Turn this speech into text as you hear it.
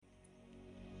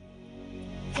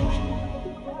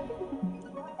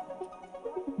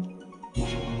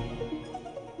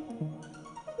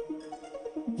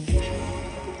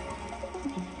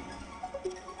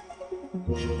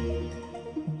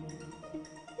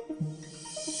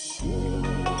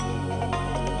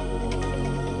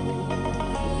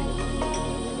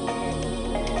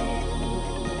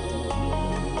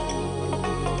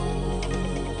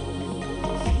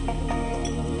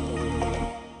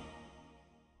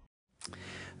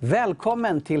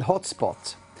Välkommen till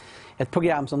Hotspot, ett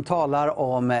program som talar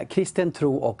om kristen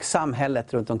tro och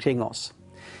samhället runt omkring oss.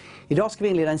 Idag ska vi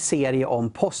inleda en serie om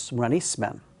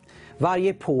postmodernismen.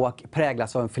 Varje epok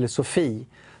präglas av en filosofi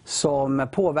som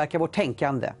påverkar vårt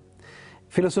tänkande.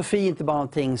 Filosofi är inte bara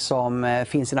någonting som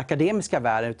finns i den akademiska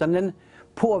världen, utan den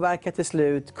påverkar till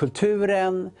slut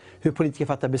kulturen, hur politiker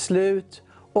fattar beslut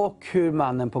och hur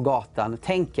mannen på gatan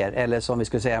tänker, eller som vi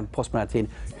skulle säga i postmodernismen,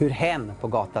 hur hen på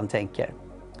gatan tänker.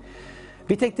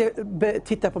 Vi tänkte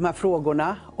titta på de här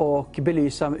frågorna och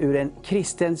belysa dem ur en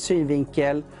kristen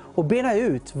synvinkel och bena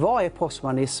ut vad är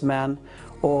postmodernismen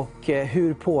och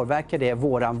hur påverkar det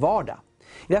våran vardag.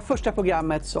 I det här första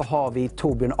programmet så har vi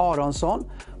Torbjörn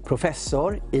Aronsson,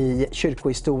 professor i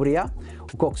kyrkohistoria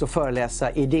och också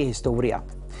föreläsare i idéhistoria.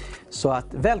 Så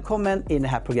att välkommen i det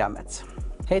här programmet.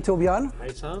 Hej Torbjörn!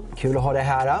 Hejsan! Kul att ha dig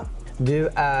här. Du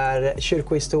är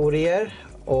kyrkohistoriker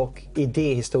och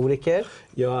idéhistoriker.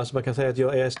 Ja, alltså man kan säga att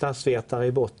jag är statsvetare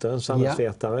i botten,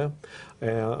 samhällsvetare,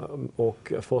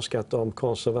 och forskat om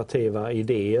konservativa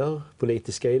idéer,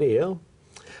 politiska idéer.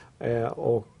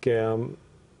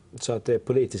 Så att det är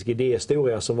politisk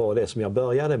idéhistoria som var det som jag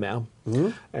började med.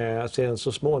 Sen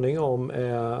så småningom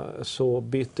så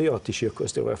bytte jag till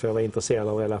kyrkohistoria för jag var intresserad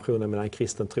av relationen mellan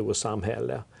kristen tro och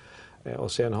samhälle.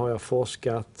 Och sen har jag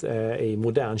forskat i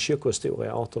modern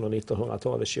kyrkohistoria, 1800- och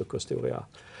 1900-talets kyrkohistoria.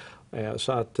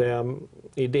 Så att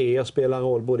idéer spelar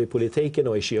roll både i politiken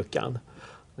och i kyrkan.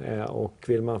 Och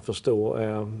vill man förstå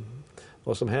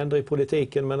vad som händer i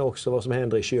politiken men också vad som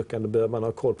händer i kyrkan, då behöver man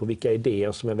ha koll på vilka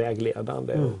idéer som är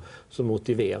vägledande och som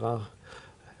motiverar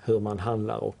hur man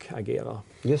handlar och agerar.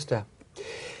 Just det.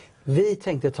 Vi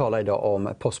tänkte tala idag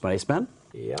om postmodernismen.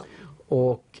 Ja.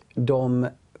 Och de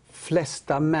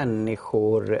flesta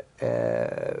människor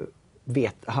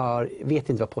vet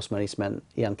inte vad postmodernismen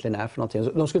egentligen är för någonting.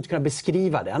 De skulle inte kunna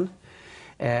beskriva den.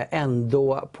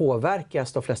 Ändå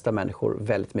påverkas de flesta människor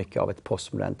väldigt mycket av ett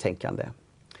postmodernt tänkande.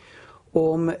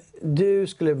 Om du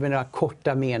skulle med några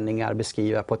korta meningar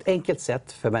beskriva på ett enkelt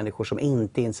sätt för människor som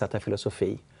inte är insatta i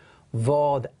filosofi,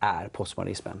 vad är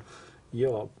postmodernismen?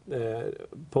 Ja,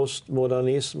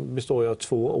 postmodernism består av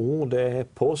två ord. Det är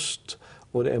post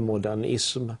och det är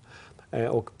modernism.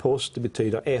 Och post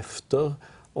betyder efter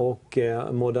och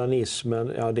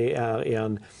modernismen, ja, det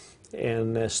är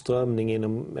en strömning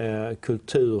inom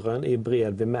kulturen i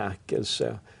bred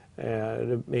bemärkelse.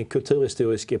 En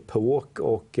kulturhistorisk epok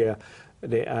och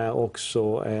det är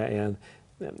också en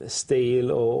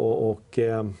stil och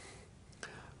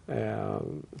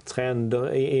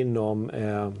trender inom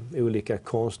olika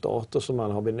konstarter som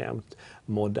man har benämnt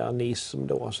modernism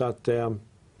då. Så att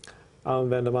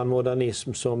använder man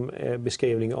modernism som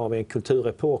beskrivning av en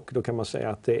kulturepok, då kan man säga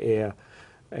att det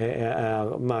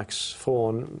är max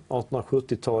från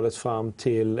 1870-talet fram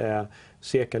till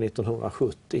cirka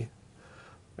 1970.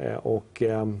 Och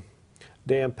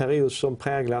det är en period som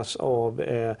präglas av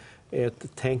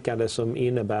ett tänkande som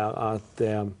innebär att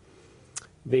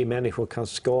vi människor kan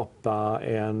skapa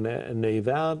en ny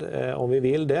värld om vi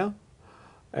vill det.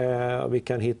 Vi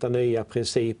kan hitta nya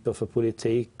principer för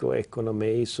politik och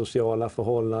ekonomi, sociala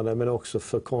förhållanden, men också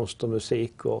för konst och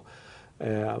musik och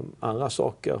andra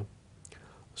saker.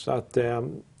 Så att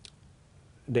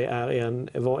det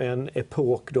var en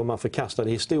epok då man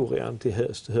förkastade historien till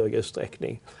hög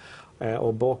utsträckning.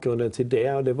 Och bakgrunden till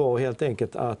det var helt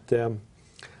enkelt att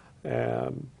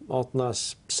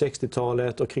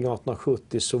 1860-talet och kring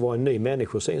 1870 så var en ny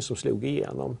människosyn som slog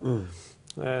igenom.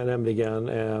 Nämligen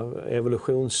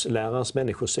evolutionslärans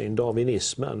människosyn,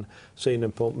 darwinismen,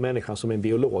 synen på människan som en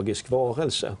biologisk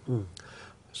varelse.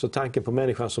 Så tanken på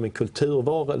människan som en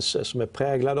kulturvarelse som är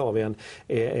präglad av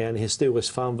en historiskt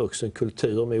framvuxen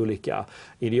kultur med olika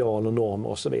ideal och normer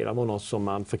och så vidare var något som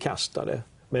man förkastade.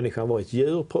 Människan var ett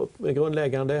djur på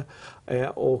grundläggande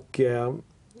och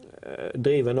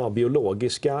driven av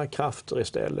biologiska krafter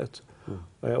istället.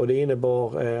 Och det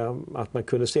innebar att man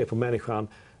kunde se på människan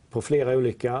på flera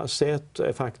olika sätt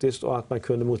faktiskt och att man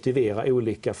kunde motivera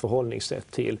olika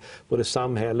förhållningssätt till både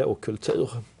samhälle och kultur.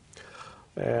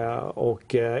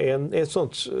 Och ett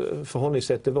sådant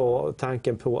förhållningssätt det var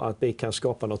tanken på att vi kan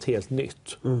skapa något helt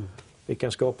nytt. Vi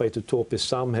kan skapa ett utopiskt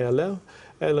samhälle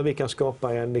Eller vi kan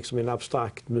skapa en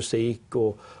abstrakt musik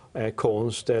och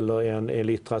konst eller en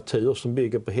litteratur som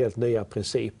bygger på helt nya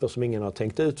principer som ingen har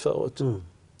tänkt ut förut.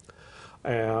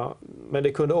 Men det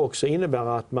kunde också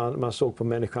innebära att man såg på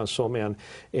människan som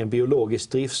en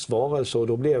biologisk driftsvarelse, och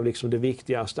då blev liksom det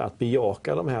viktigaste att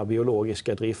bejaka de här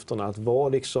biologiska drifterna, att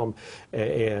vara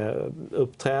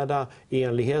uppträda i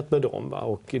enlighet med dem. Va?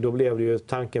 Och då blev det ju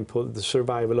tanken på the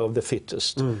survival of the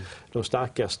fittest, de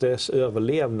starkastes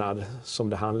överlevnad som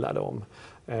det handlade om.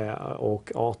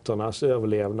 Och arternas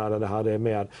överlevnad, det hade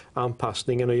med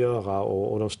anpassningen att göra,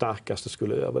 och de starkaste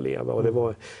skulle överleva. Och det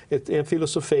var en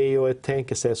filosofi och ett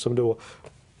tänkesätt som då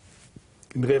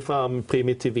drev fram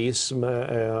primitivism,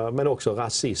 men också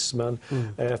rasismen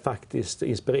faktiskt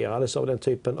inspirerades av den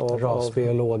typen av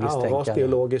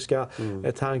rasbiologiska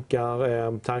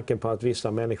tankar, tanken på att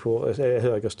vissa människor är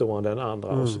högre stående än andra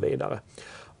och så vidare.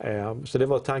 Så det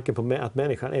var tanken på att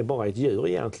människan är bara ett djur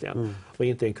egentligen och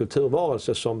inte en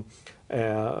kulturvarelse, som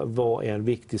var en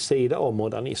viktig sida av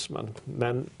modernismen.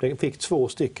 Men den fick 2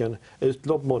 stycken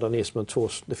utlopp, modernismen.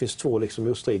 Det finns 2 liksom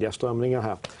motstridiga strömningar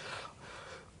här.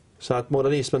 Så att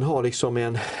modernismen har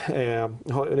liksom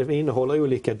det innehåller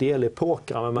olika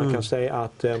delepoker, men man kan säga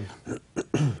att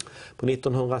på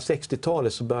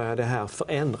 1960-talet så började det här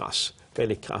förändras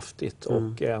väldigt kraftigt,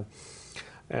 och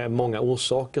många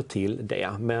orsaker till det.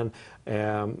 Men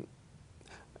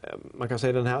man kan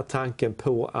säga den här tanken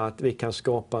på att vi kan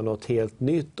skapa något helt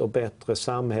nytt och bättre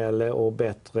samhälle och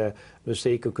bättre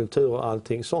musik och kultur och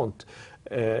allting sånt.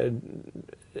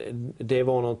 Det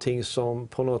var någonting som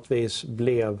på något vis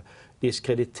blev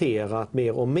diskrediterat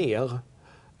mer och mer.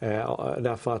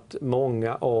 Därför att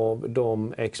många av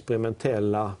de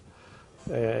experimentella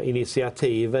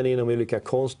initiativen inom olika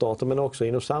konstarter, men också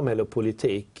inom samhälle och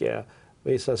politik,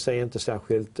 visar sig inte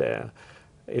särskilt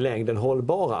i längden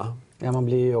hållbara. Ja, man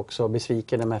blir ju också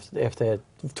besviken efter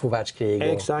 2 världskrig.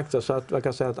 Exakt, så att man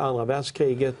kan säga att andra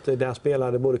världskriget, där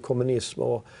spelade både kommunism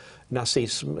och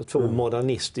nazism, 2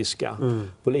 modernistiska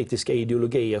politiska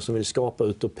ideologier som vill skapa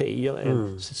utopier,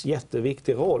 en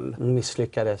jätteviktig roll.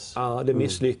 Misslyckades. Ja, det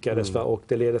misslyckades, och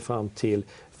det ledde fram till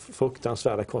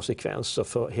fruktansvärda konsekvenser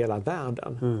för hela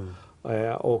världen.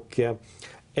 Och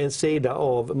en sida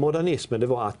av modernismen, det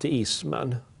var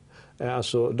ateismen.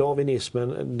 Alltså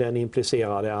darwinismen, den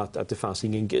implicerade att det fanns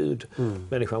ingen gud.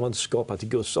 Människan var inte skapad till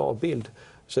Guds avbild.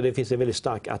 Så det finns en väldigt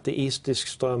stark ateistisk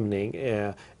strömning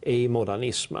i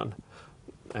modernismen.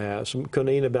 Som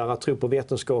kunde innebära tro på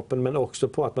vetenskapen, men också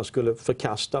på att man skulle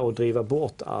förkasta och driva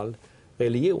bort all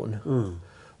religion.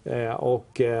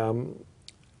 Och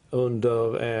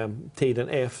under tiden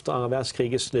efter andra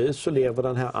världskrigets slut så lever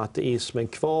den här ateismen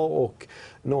kvar, och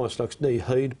någon slags ny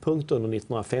höjdpunkt under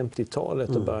 1950-talet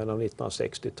och början av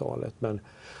 1960-talet. Men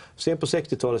sen på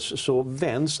 60-talet så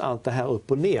vänds allt det här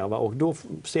upp och ner, va? Och då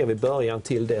ser vi början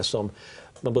till det som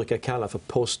man brukar kalla för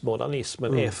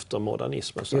postmodernismen, efter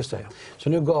modernismen. Så, just det. Så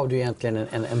nu gav du egentligen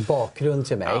en bakgrund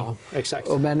till mig. Ja,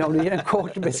 exakt. Men om du ger en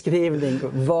kort beskrivning,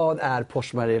 vad är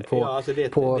postmodernism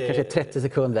på kanske 30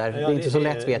 sekunder? Det är inte så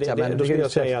lätt, vet jag. Men då skulle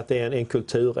jag säga att det är en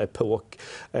kulturepok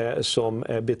som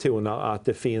betonar att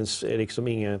det finns liksom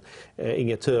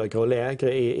inget högre och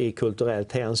lägre i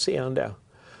kulturellt hänseende.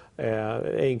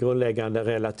 En grundläggande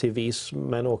relativism,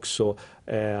 men också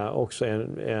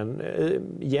en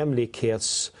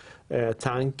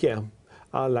jämlikhetstanke.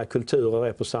 Alla kulturer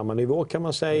är på samma nivå, kan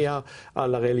man säga.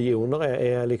 Alla religioner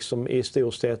är liksom i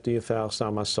stort sett ungefär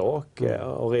samma sak.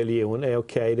 Och religion är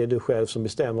okej, det är du själv som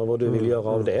bestämmer vad du vill göra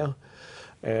av det.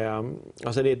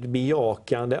 Alltså det är ett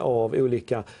bejakande av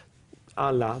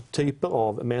alla typer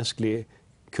av mänsklig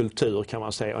kultur, kan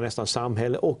man säga, och nästan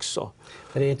samhälle också.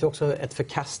 Men det är inte också ett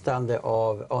förkastande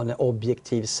av en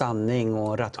objektiv sanning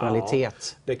och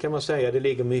rationalitet? Ja, det kan man säga. Det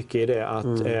ligger mycket i det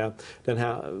att den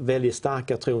här väldigt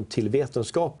starka tron till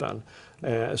vetenskapen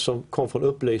som kom från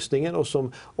upplysningen och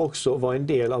som också var en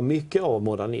del av mycket av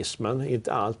modernismen,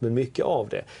 inte allt men mycket av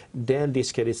det, den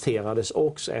diskrediterades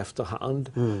också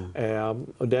efterhand.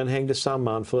 Och den hängde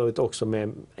samman för övrigt också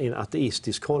med en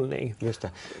ateistisk hållning. Just det.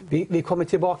 Vi kommer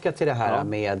tillbaka till det här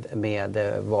med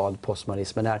vad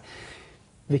postmodernismen är.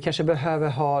 Vi kanske behöver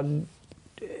ha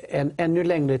en ännu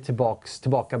längre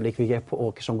tillbakablick, vilka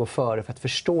epoker som går före, för att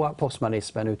förstå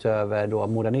postmodernismen utöver då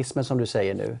modernismen som du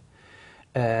säger nu.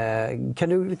 Kan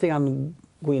du lite grann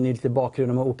gå in i lite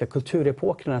bakgrunden om olika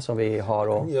kulturepokerna som vi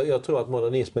har? Jag tror att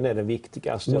modernismen är den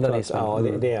viktigaste. Det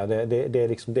är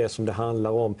liksom det som det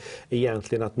handlar om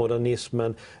egentligen, att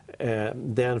modernismen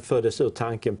den föddes ur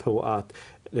tanken på att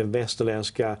den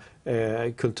västerländska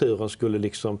kulturen skulle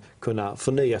liksom kunna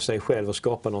förnya sig själv och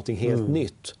skapa någonting helt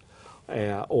nytt.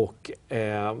 Och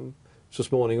så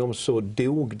småningom så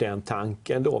dog den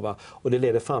tanken då, va? Och det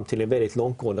ledde fram till en väldigt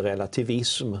långtgående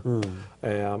relativism.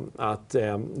 Att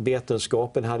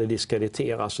vetenskapen hade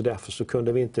diskrediterats och därför så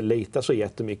kunde vi inte lita så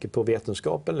jättemycket på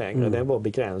vetenskapen längre. Den var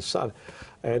begränsad.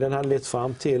 Den hade lett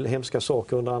fram till hemska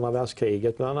saker under andra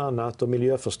världskriget bland annat, och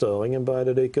miljöförstöringen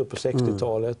började dyka upp på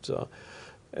 60-talet.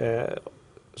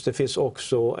 Så det finns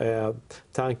också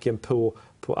tanken på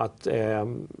att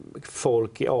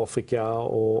folk i Afrika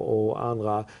och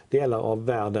andra delar av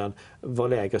världen var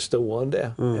lägre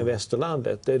stående än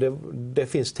västerlandet. Det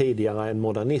finns tidigare än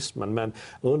modernismen, men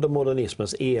under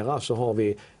modernismens era så har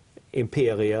vi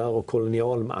imperier och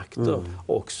kolonialmakter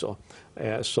också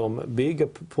som bygger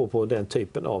på den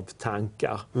typen av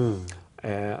tankar.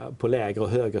 På lägre och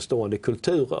högre stående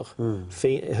kulturer.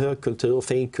 Högkultur,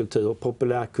 finkultur,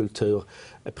 populärkultur,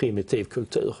 primitiv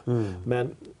kultur.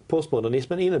 Men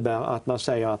postmodernismen innebär att man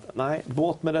säger att nej,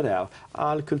 bort med det där.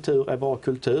 All kultur är bra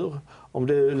kultur. Om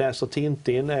du läser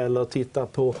Tintin eller tittar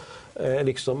på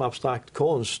liksom abstrakt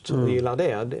konst och gillar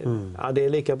det är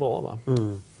lika bra, va?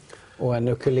 Och en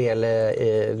ukulele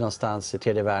någonstans i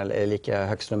tredje världen är lika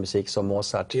högstående musik som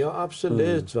Mozart. Ja,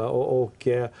 absolut. Va? Och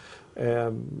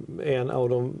en av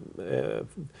de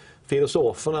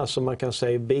filosoferna som man kan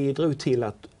säga bidrog till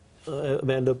att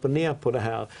vända upp och ner på det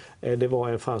här, det var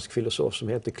en fransk filosof som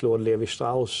heter Claude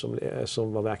Lévi-Strauss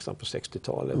som var verksam på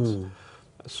 60-talet.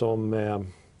 Som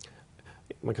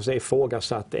man kan säga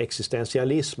ifrågasatte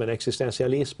existentialismen.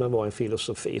 Existentialismen var en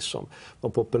filosofi som var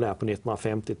populär på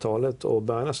 1950-talet och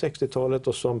början av 60-talet,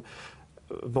 och som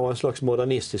var en slags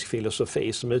modernistisk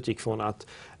filosofi som utgick från att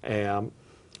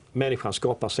människan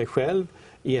skapar sig själv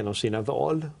genom sina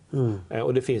val.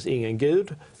 Och det finns ingen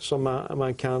gud som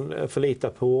man kan förlita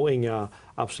på, inga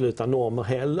absoluta normer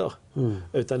heller.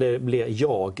 Utan det blir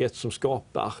jaget som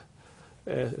skapar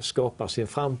sin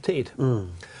framtid.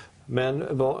 Men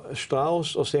vad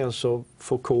Strauss och sen så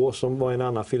Foucault, som var en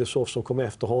annan filosof som kom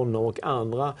efter honom, och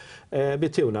andra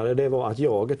betonade, det var att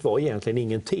jaget var egentligen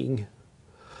ingenting.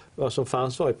 Vad som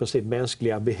fanns var i princip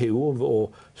mänskliga behov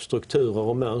och strukturer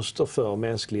och mönster för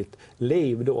mänskligt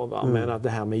liv då, va? Men att det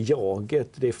här med jaget,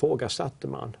 det ifrågasatte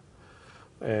man.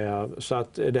 Så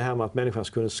att det här med att människan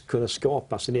skulle kunna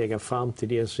skapa sin egen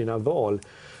framtid genom sina val,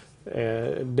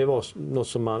 det var något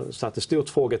som man satte stort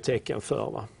frågetecken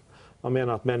för, va? Man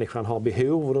menar att människan har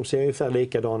behov och de ser ungefär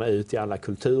likadana ut i alla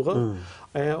kulturer.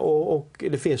 Och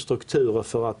det finns strukturer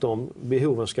för att de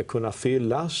behoven ska kunna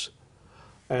fyllas.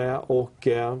 Det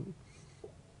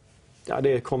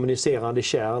är kommunicerande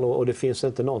kärl och det finns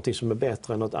inte någonting som är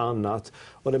bättre än något annat.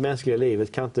 Och det mänskliga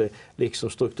livet kan inte liksom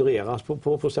struktureras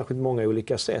på särskilt många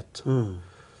olika sätt.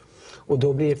 Och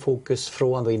då blir fokus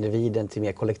från då individen till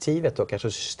mer kollektivet och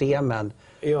kanske systemen,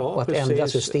 och att ändra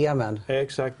systemen.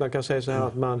 Exakt, man kan säga så här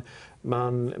att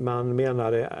man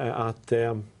menade att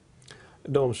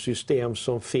de system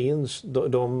som finns,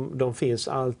 de finns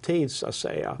alltid, så att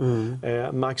säga.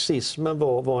 Marxismen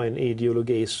var en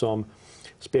ideologi som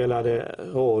spelade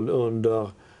roll under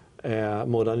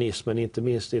modernismen, inte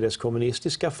minst i dess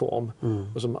kommunistiska form.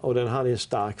 Och den hade en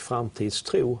stark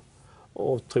framtidstro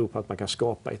och tro på att man kan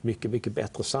skapa ett mycket, mycket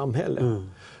bättre samhälle.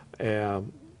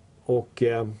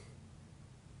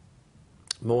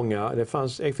 Det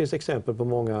finns exempel på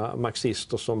många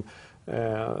marxister som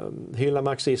hyllar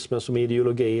marxismen som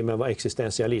ideologi men var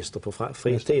existentialister på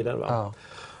fritiden. Va?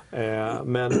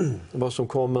 Men vad som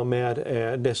kommer med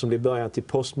det som blir början till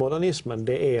postmodernismen,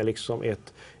 det är liksom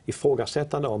ett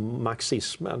ifrågasättande av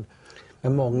marxismen.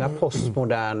 Men många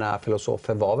postmoderna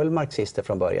filosofer var väl marxister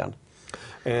från början?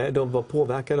 De var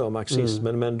påverkade av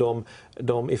marxismen, men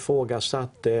de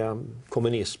ifrågasatte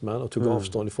kommunismen och tog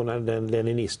avstånd från den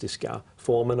leninistiska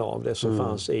formen av det som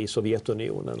fanns i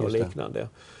Sovjetunionen och liknande.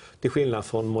 Till skillnad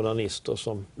från modernister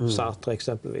som Sartre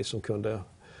exempelvis, som kunde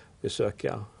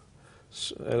besöka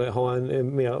eller ha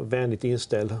en mer vänligt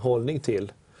inställd hållning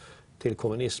till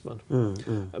kommunismen.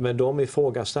 Men de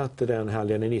ifrågasatte den här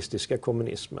leninistiska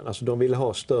kommunismen. Alltså de ville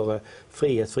ha större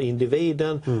frihet för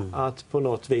individen att på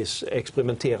något vis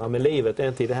experimentera med livet.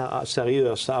 Inte i det här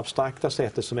seriösa, abstrakta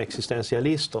sättet som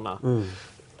existentialisterna.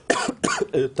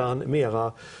 Utan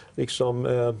mera liksom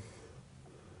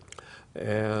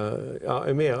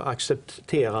mer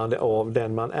accepterande av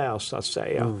den man är, så att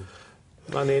säga.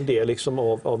 Man är en del liksom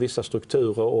av vissa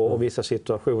strukturer och vissa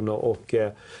situationer, och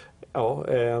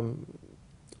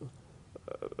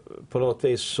på något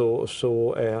vis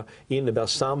så innebär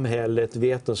samhället,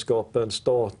 vetenskapen,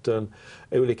 staten,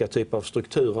 olika typer av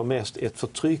strukturer mest ett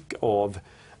förtryck av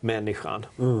människan.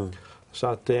 Så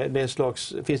att det är en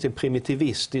slags, finns en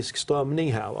primitivistisk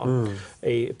strömning här, va?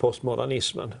 I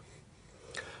postmodernismen.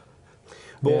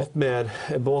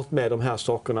 Bort med de här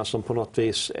sakerna som på något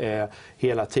vis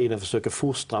hela tiden försöker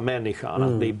fostra människan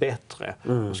att bli bättre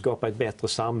och skapa ett bättre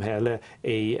samhälle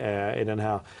i den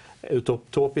här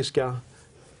utopiska.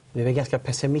 Det är väl ganska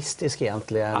pessimistisk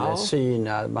egentligen syn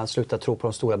när man slutar tro på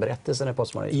de stora berättelserna i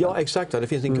postmodernismen. Ja, exakt. Det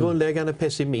finns en grundläggande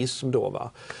pessimism då.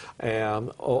 Va?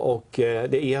 Och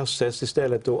det ersätts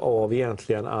istället då av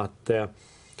egentligen att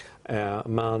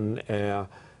man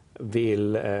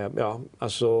vill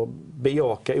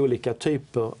bejaka olika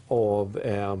typer av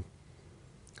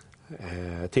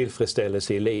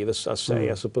tillfredsställelse i livet, så att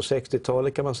säga. Så på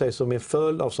 60-talet kan man säga som en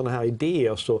följd av sådana här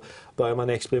idéer så börjar man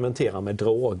experimentera med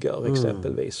droger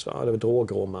exempelvis. Va? Det är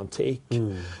drogromantik.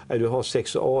 Du har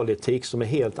sexualetik som är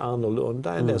helt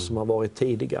annorlunda än den som har varit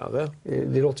tidigare.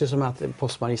 Det låter ju som att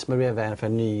postmodernismen blev för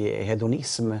en ny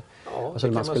hedonism. Ja, alltså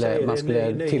man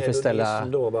skulle tillfredsställa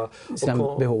sina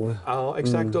behov. Ja,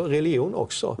 exakt. Och religion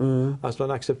också. Alltså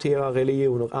man accepterar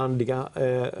religion och andliga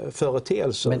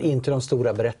företeelser. Men inte de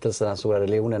stora berättelserna, de stora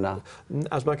religionerna.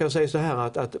 Alltså man kan säga så här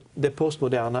att det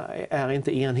postmoderna är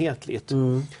inte enhetligt.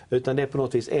 Utan det är på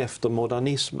något vis efter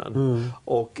modernismen.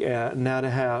 Och när det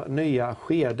här nya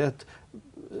skedet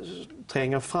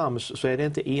tränger fram så är det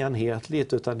inte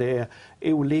enhetligt utan det är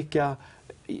olika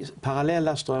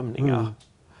parallella strömningar.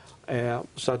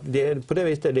 Så att på det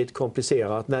viset är det lite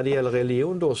komplicerat. När det gäller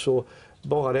religion då så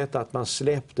bara detta att man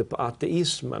släppte på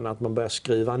ateismen, att man började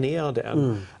skriva ner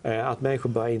den, att människor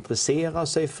började intressera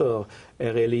sig för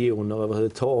religioner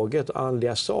överhuvudtaget och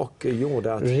andliga saker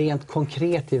gjorde att... Rent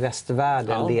konkret i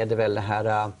västvärlden leder väl det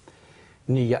här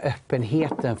nya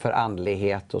öppenheten för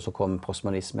andlighet och så kom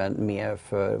postmodernismen med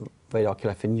för vad jag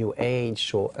kallar för New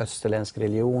Age och österländsk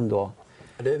religion då.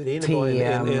 Det innebar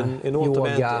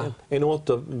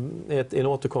en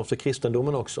återkomst till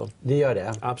kristendomen också. Det gör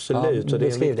det? Absolut, så det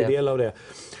är en viktig del av det.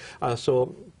 Alltså,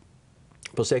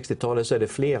 på 60-talet så är det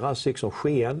flera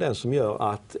skeenden som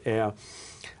gör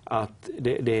att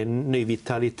det är en ny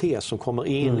vitalitet som kommer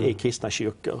in i kristna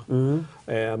kyrkor.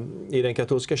 I den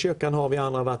katolska kyrkan har vi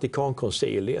andra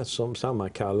Vatikankonciliet som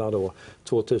sammankallar då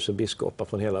 2000 biskopar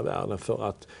från hela världen för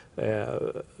att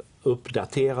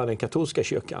uppdatera den katolska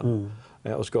kyrkan.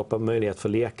 Och skapa möjlighet för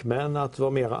lekmän att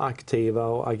vara mer aktiva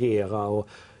och agera. Och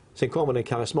sen kommer den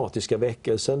karismatiska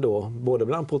väckelsen då, både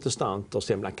bland protestanter och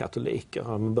sen bland katoliker.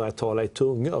 Man börjar tala i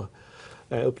tungor,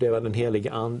 uppleva den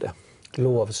heliga ande.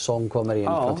 Lovsång kommer in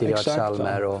från tidigare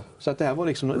psalmer. Och... Så att det här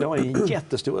var, det var en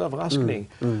jättestor överraskning.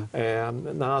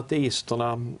 När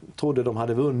ateisterna trodde de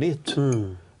hade vunnit.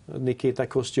 Nikita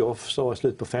Khrushchev sa i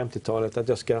slutet på 50-talet att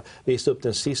jag ska visa upp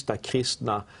den sista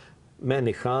kristna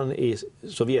människan i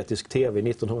sovjetisk tv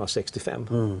 1965.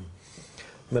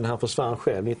 Men han försvann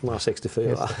själv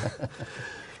 1964.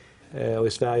 Och i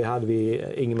Sverige hade vi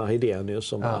Ingemar Hedenius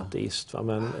som var ateist.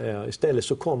 Men istället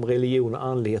så kom religion och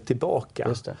andlighet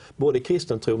tillbaka. Både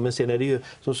kristen tro, men sen är det ju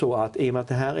som så att i och med att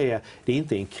det här det är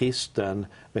inte en kristen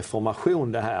med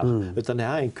formation det här, utan det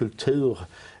här är en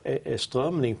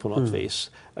kulturströmning på något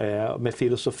vis. Med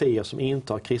filosofier som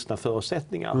inte har kristna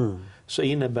förutsättningar. Så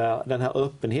innebär den här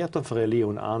öppenheten för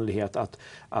religion och andlighet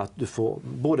att du får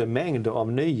både mängder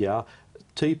av nya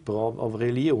typer av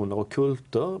religioner och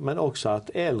kulter, men också att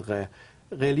äldre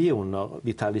religioner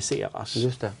vitaliseras.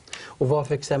 Just det. Och vad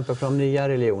för exempel på de nya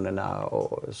religionerna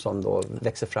som då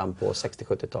växer fram på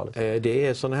 60-70-talet? Det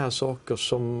är sådana här saker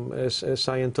som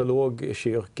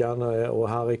scientologkyrkan och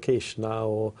Hare Krishna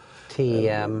och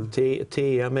TM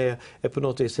är på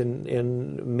något vis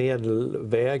en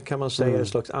medelväg kan man säga, en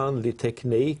slags andlig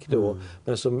teknik då,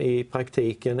 men som i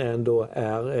praktiken ändå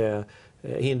är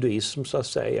hinduism så att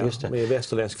säga, med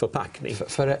västerländsk förpackning.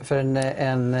 För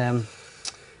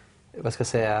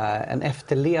en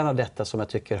efterlevnad av detta som jag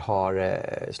tycker har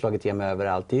slagit igenom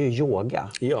överallt, det är ju yoga.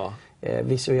 Ja.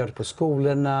 Vi gör det på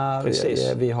skolorna,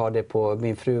 vi har det på,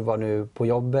 min fru var nu på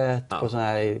jobbet på sån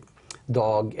här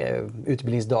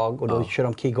utbildningsdag och då kör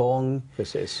de qigong.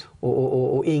 Precis.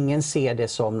 Och ingen ser det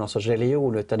som någon sorts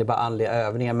religion utan det är bara andliga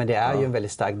övningar, men det är ju en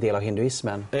väldigt stark del av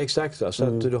hinduismen. Exakt så,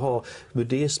 att du har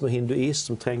buddhism och hinduism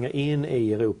som tränger in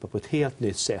i Europa på ett helt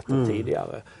nytt sätt än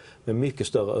tidigare. Med mycket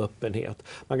större öppenhet.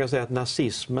 Man kan säga att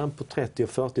nazismen på 30- och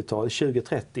 40-talet,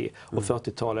 20-30 och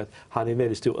 40-talet hade en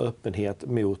väldigt stor öppenhet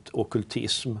mot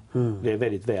okkultism. Det är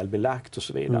väldigt väl belagt och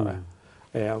så vidare.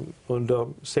 Under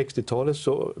 60-talet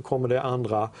så kommer det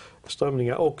andra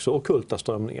strömningar, också ockulta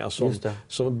strömningar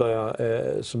som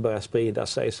börjar sprida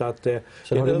sig. Så att det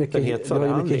är en öppenhet för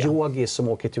det andliga. Det var mycket yogis som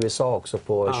åker till USA också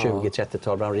på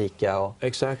 20-30-talet bland rika.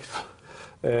 Exakt.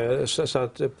 Så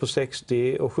att på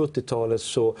 60- och 70-talet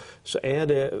så är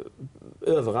det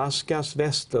överraskas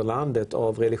västerlandet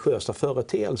av religiösa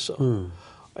företeelser.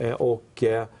 Och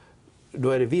då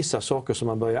är det vissa saker som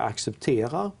man börjar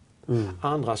acceptera,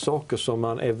 andra saker som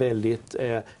man är väldigt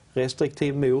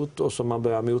restriktiv mot och som man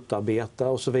börjar motarbeta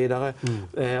och så vidare.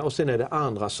 Och sen är det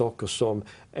andra saker som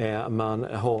man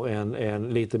har en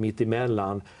lite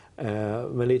mittemellan,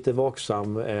 men lite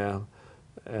vaksam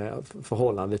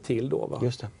förhållande till då. Va?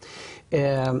 Just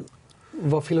det.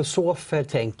 Vad filosofer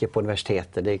tänker på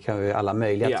universitetet, det kan ju alla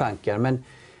möjliga tankar, men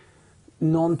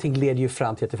någonting leder ju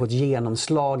fram till att det får ett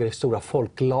genomslag i det stora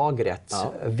folklagret.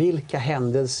 Ja. Vilka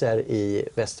händelser i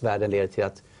västvärlden leder till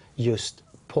att just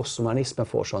postmodernismen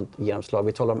får sånt genomslag?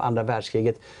 Vi talar om andra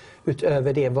världskriget.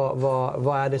 Utöver det,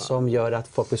 vad är det som gör att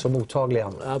folk blir så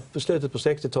mottagliga? Ja, på slutet på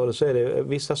 60-talet så är det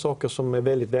vissa saker som är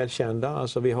väldigt välkända.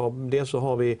 Alltså dels så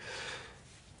har vi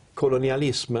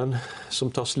kolonialismen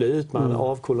som tar slut. Man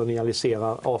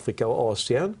avkolonialiserar Afrika och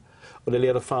Asien. Och det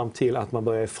leder fram till att man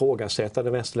börjar ifrågasätta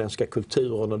den västerländska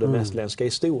kulturen och den västerländska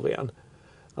historien.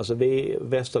 Alltså vi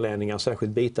västerlänningar,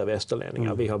 särskilt vita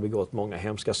västerlänningar, vi har begått många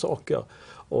hemska saker.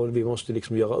 Och vi måste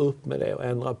liksom göra upp med det och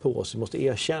ändra på oss. Vi måste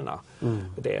erkänna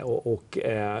det.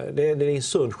 Det är en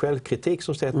sund självkritik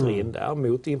som sätter in där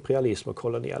mot imperialism och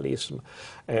kolonialism.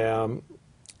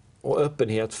 Och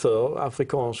öppenhet för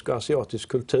afrikansk och asiatisk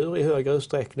kultur i högre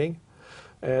utsträckning.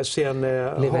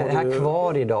 Lever det här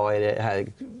kvar idag i det här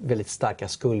väldigt starka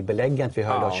skuldbeläggandet vi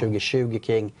hör idag 2020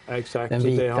 kring den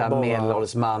vita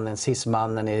medelålders mannen,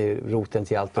 cis-mannen är roten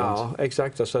till allt ont. Ja,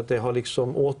 exakt. Så att det har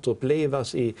liksom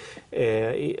återupplevats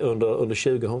under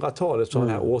 2000-talet så har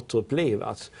det här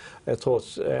återupplevats.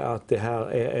 Trots att det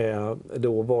här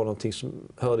då var någonting som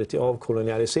hörde till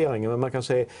avkolonialiseringen. Men man kan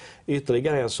säga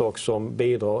ytterligare en sak som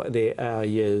bidrar, det är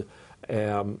ju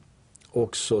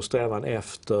också strävan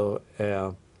efter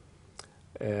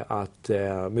att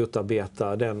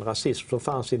motarbeta den rasism som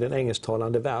fanns i den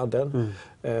engelsktalande världen.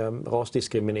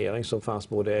 Rasdiskriminering som fanns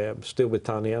både i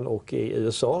Storbritannien och i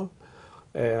USA.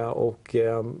 Och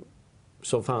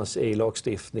som fanns i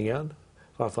lagstiftningen.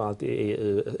 Framförallt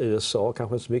i USA,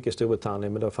 kanske inte så mycket i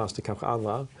Storbritannien, men då fanns det kanske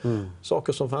andra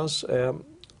saker som fanns.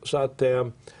 Så att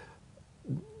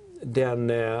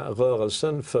den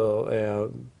rörelsen för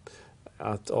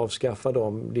att avskaffa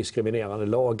de diskriminerande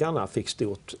lagarna fick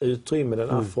stort utrymme. Den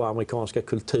afroamerikanska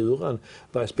kulturen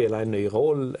börjar spela en ny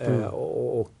roll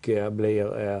och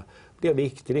blir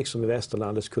viktig liksom i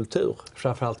västerlandets kultur.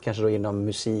 Framförallt kanske då inom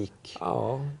musik.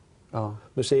 Ja.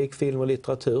 Musik, film och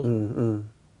litteratur.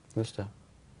 Just det.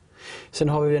 Sen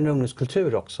har vi en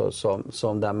ungdomskultur också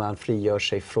som där man frigör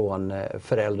sig från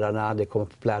föräldrarna, det kommer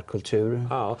populärkultur.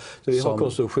 Ja, så vi har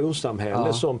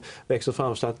konsumtionssamhälle som växer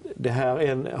fram, så att det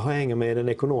här hänger med den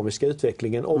ekonomiska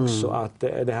utvecklingen också, att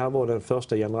det här var den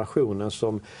första generationen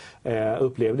som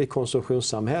upplevde ett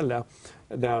konsumtionssamhälle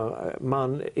där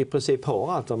man i princip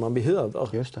har allt vad man behöver.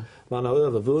 Just det. Man har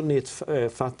övervunnit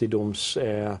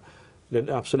den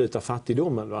absoluta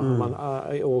fattigdomen. Va?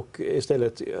 Och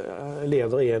istället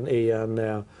lever i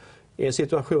en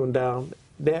situation där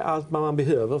det är allt man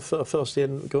behöver för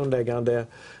sin grundläggande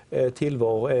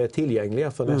tillvaro är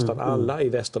tillgängliga för nästan alla i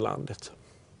västerlandet.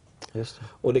 Just det.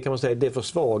 Och det kan man säga, det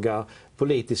försvagar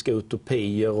politiska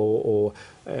utopier och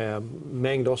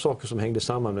mängder av saker som hängde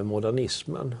samman med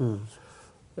modernismen.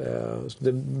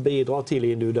 Det bidrar till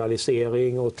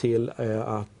individualisering och till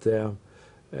att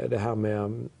det här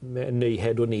med ny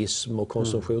hedonism och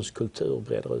konsumtionskultur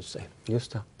breder ut sig.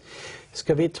 Just det.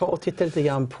 Ska vi ta och titta lite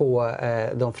grann på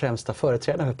de främsta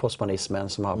företrädarna för postmodernismen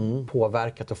som har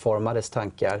påverkat och format dess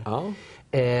tankar? Ja.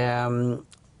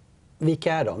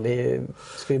 Vilka är de?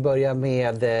 Ska vi börja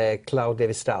med Claude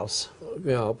Lévi-Strauss?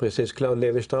 Ja, precis. Claude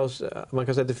Lévi-Strauss. Man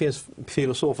kan säga att det finns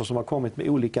filosofer som har kommit med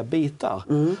olika bitar.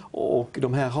 Och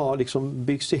de här har liksom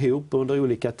byggts ihop under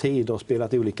olika tider och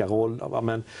spelat olika roller.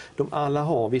 Men de alla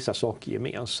har vissa saker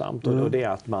gemensamt. Och det är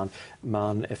att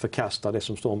man förkastar det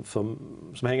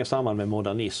som hänger samman med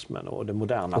modernismen och det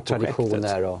moderna och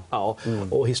traditioner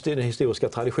projektet. Och den historiska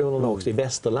traditionen också i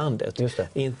västerlandet.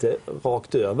 Inte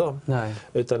rakt över. Nej.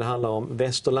 Utan det handlar om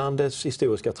västerlandets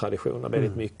historiska traditioner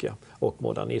väldigt mycket och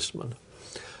modernismen.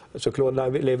 Så Claude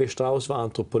Lévi-Strauss var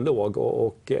antropolog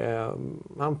och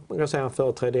han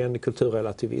företrädde en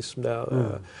kulturrelativism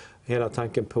där hela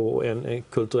tanken på en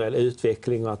kulturell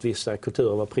utveckling och att vissa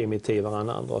kulturer var primitivare än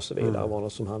andra och så vidare var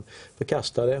något som han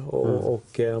förkastade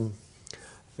och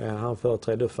han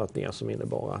företrädde uppfattningar som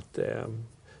innebar att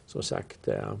som sagt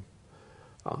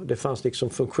det fanns liksom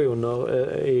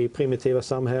funktioner i primitiva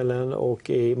samhällen och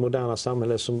i moderna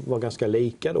samhällen som var ganska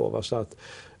lika då. Så att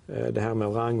det här med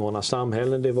att rangordna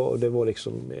samhällen, det var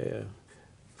liksom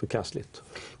förkastligt.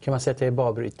 Kan man säga att det är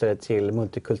banbrytare till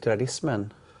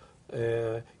multikulturalismen?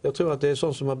 Jag tror att det är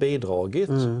sånt som har bidragit.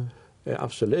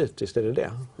 Absolut, visst är det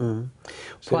det.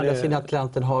 På andra sidan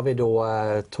Atlanten har vi då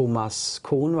Thomas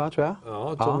Kuhn, va, tror jag?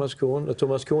 Ja, Thomas Kuhn.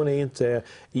 Thomas Kuhn är inte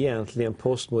egentligen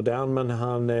postmodern, men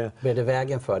han... Blev det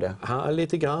vägen för det?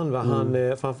 Lite grann.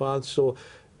 Han, framförallt så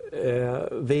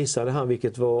visade han,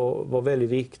 vilket var väldigt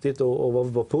viktigt och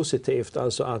var positivt,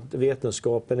 alltså att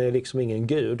vetenskapen är liksom ingen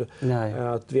gud. Nej.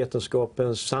 Att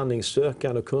vetenskapens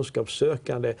sanningssökande och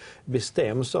kunskapssökande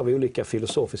bestäms av olika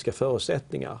filosofiska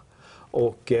förutsättningar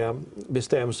och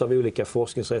bestäms av olika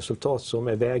forskningsresultat som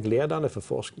är vägledande för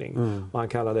forskning. Man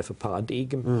kallar det för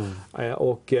paradigm.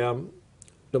 Och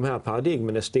de här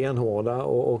paradigmen är stenhårda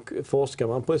och forskar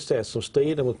man på ett sätt som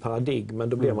strider mot paradigmen,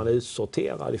 då blir man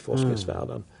utsorterad i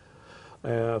forskningsvärlden.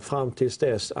 Fram tills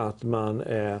dess att man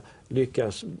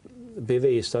lyckas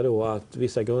bevisa då att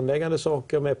vissa grundläggande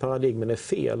saker med paradigmen är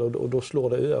fel, och då slår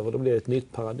det över, då blir det ett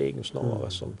nytt paradigm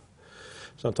snarare. Så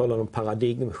han talar om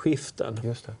paradigmskiften.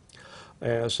 Just det.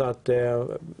 Så att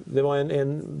det var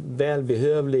en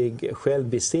välbehövlig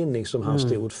självbesinning som han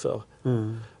stod för.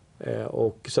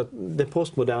 Och så att det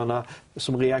postmoderna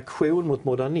som reaktion mot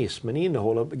modernismen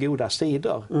innehåller goda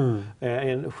sidor.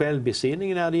 En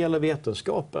självbesinning när det gäller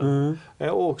vetenskapen.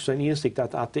 Och också en insikt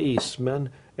att ateismen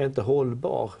är inte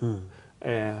hållbar.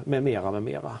 Med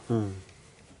mera.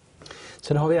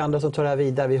 Sen har vi andra som tar det här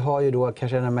vidare. Vi har ju då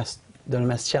kanske den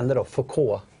mest kända då,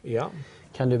 Foucault. Ja.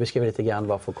 Kan du beskriva lite grann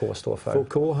vad Foucault står för?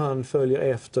 Foucault, han följer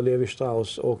efter Levi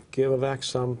Strauss och var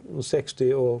verksam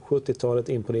 60- och 70-talet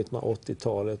in på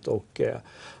 1980-talet. Och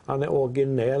han är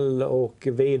originell och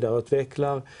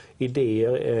vidareutvecklar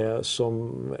idéer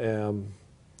som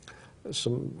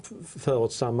för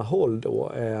åt samma håll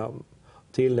då.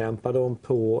 Tillämpar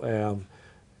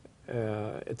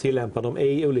dem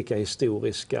i olika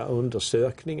historiska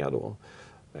undersökningar då.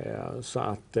 Så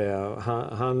att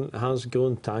hans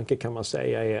grundtanke, kan man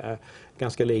säga, är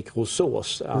ganska lik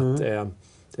Rousseaus, att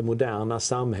det moderna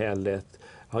samhället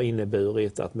har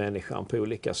inneburit att människan på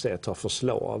olika sätt har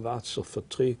förslavats och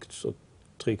förtryckts och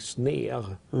tryckts ner.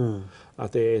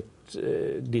 Att det är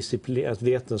att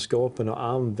vetenskapen har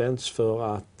använts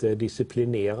för att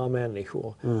disciplinera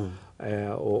människor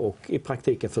och i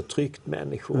praktiken förtryckt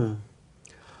människor.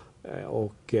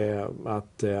 Och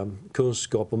att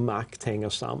kunskap och makt hänger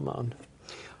samman.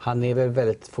 Han är väl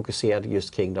väldigt fokuserad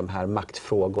just kring de här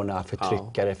maktfrågorna,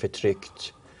 förtryckare,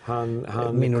 förtryckt,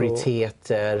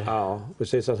 minoriteter. Ja,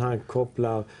 precis, att han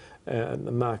kopplar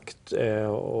makt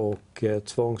och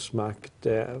tvångsmakt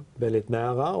väldigt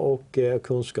nära, och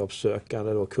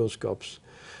kunskapssökande och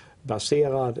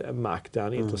kunskapsbaserad makt är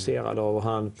han intresserad av. Och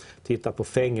han tittar på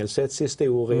fängelsets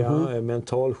historia,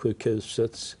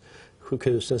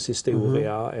 mentalsjukhusens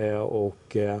historia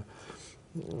och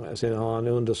sen har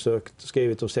han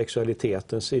skrivit om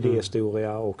sexualitetens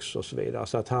idéhistoria också och så vidare.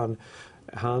 Så att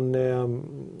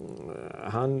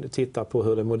han tittar på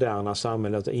hur det moderna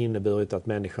samhället har inneburit att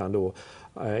människan då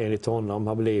enligt honom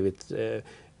har blivit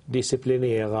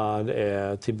disciplinerad,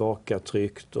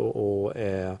 tillbakatryckt och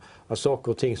att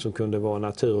saker och ting som kunde vara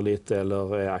naturligt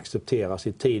eller accepteras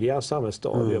i tidigare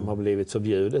samhällsstadium har blivit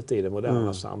förbjudet i det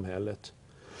moderna samhället.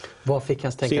 Vad fick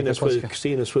han tänka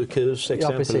sinnessjukhus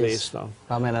exempelvis. Ja,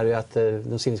 jag menar ju att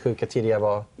de sinnessjuka tidigare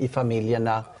var i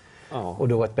familjerna och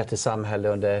då var ett bättre samhälle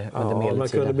under medeltiden. Man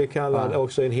kunde bli kallad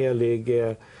också en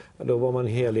helig, då var man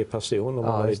en helig person om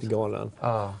man var lite galen.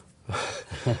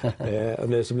 Och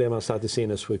nu så blev man satt i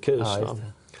sinnessjukhus.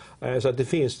 Så att det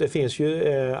finns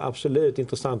ju absolut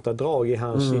intressanta drag i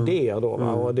hans idéer då,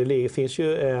 och det finns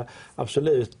ju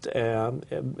absolut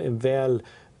en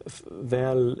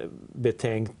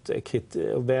välbetänkt,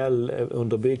 väl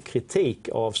underbyggd kritik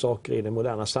av saker i det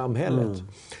moderna samhället.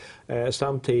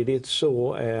 Samtidigt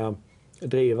så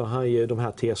driver han ju de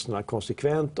här teserna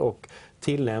konsekvent, och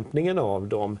tillämpningen av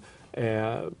dem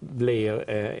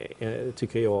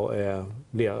tycker jag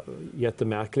blir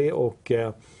jättemärklig, och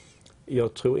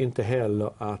jag tror inte heller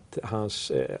att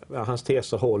hans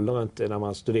teser håller inte när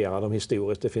man studerar dem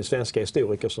historiskt. Det finns svenska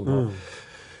historiker som har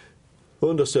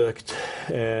undersökt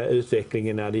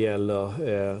utvecklingen när det gäller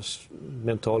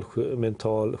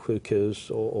mentalsjukhus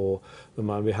och hur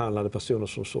man behandlade personer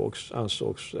som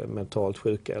ansågs mentalt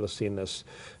sjuka eller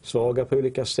sinnessvaga på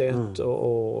olika sätt.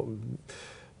 Och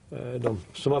de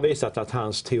som har visat att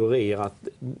hans teorier att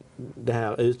det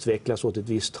här utvecklas åt ett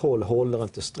visst håll håller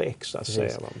inte streck, så att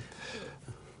säga.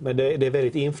 Men det är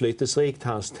väldigt inflytelserikt,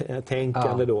 hans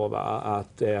tänkande då,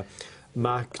 att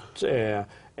makt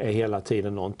är hela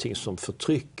tiden någonting som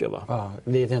förtrycker. Va? Ja,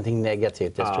 det är någonting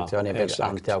negativt, destruktivt, han är väldigt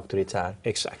exakt. anti-auktoritär.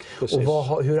 Exakt, precis.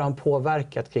 Och hur har han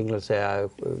påverkat kring, låt säga,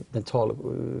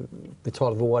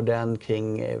 mentalvården,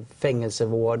 kring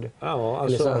fängelsevård? Ja,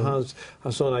 alltså hans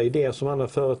sådana idéer som han har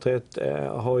företrätt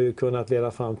har ju kunnat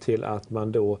leda fram till att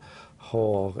man då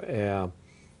har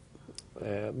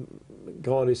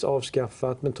gradvis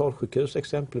avskaffat mentalsjukhus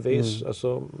exempelvis.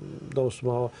 Alltså de som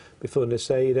har befunnit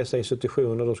sig i dessa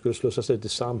institutioner, de skulle slussas ut i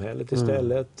samhället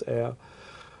istället.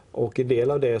 Och en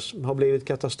del av det har blivit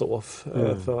katastrof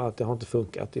för att det har inte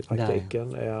funkat i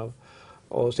praktiken.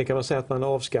 Och sen kan man säga att man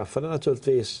avskaffade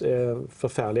naturligtvis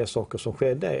förfärliga saker som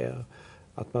skedde.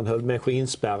 Att man höll människor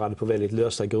inspärrade på väldigt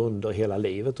lösa grunder hela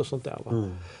livet och sånt där. Va?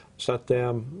 Så att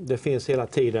det finns hela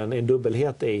tiden en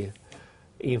dubbelhet i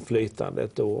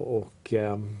inflytandet och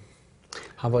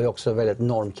han var ju också väldigt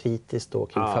normkritisk då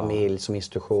kring familj som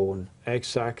institution.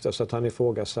 Exakt, alltså att han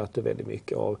ifrågasatte väldigt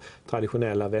mycket av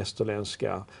traditionella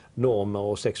västerländska normer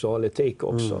och sexualetik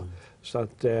också. Så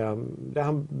att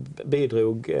han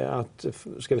bidrog att,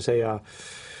 ska vi säga,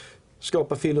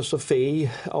 skapa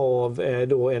filosofi av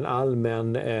då en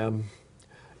allmän,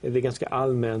 eller ganska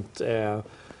allmänt, ska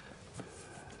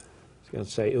jag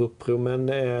inte säga uppror,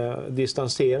 men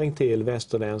distansering till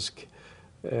västerländsk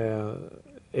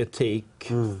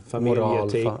etik,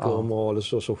 familjeetik och moral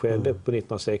så som skedde på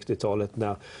 1960-talet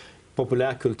när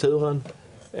populärkulturen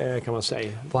kan man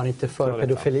säga. Var han inte för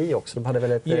pedofili också? De hade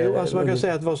väl jo, alltså man kan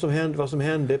säga att vad som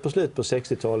hände på slutet på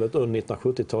 60-talet och under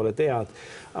 1970-talet är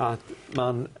att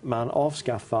man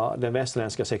avskaffar den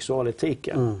västerländska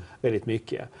sexualetiken väldigt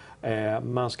mycket.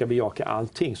 Man ska bejaka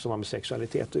allting som har med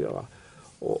sexualitet att göra.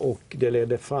 Och det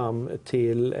ledde fram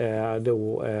till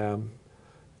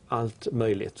allt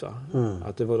möjligt. Va?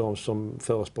 Att det var de som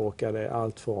förespråkade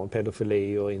allt från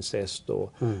pedofili och incest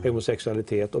och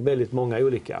homosexualitet och väldigt många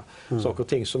olika saker och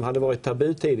ting som hade varit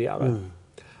tabu tidigare.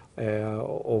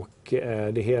 Och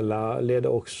det hela ledde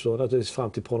också naturligtvis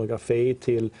fram till pornografi,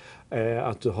 till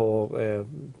att du har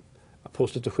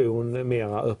prostitution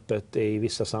mera öppet i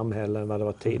vissa samhällen än vad det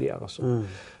var tidigare.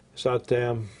 Så att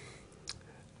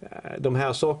de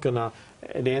här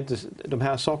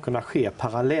sakerna sker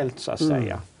parallellt så att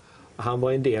säga. Han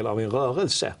var en del av en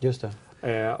rörelse. Just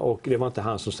det. Och det var inte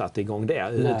han som satte igång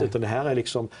det. Utan det här är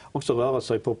liksom också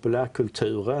rörelser i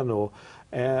populärkulturen och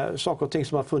saker och ting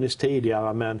som har funnits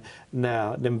tidigare, men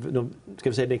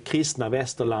när det kristna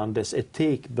västerlandets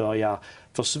etik börjar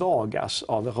försvagas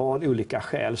av en rad olika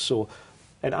skäl, så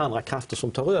är det andra krafter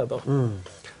som tar över.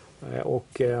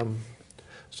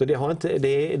 Så det har inte, det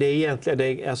är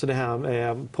egentligen, alltså det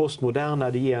här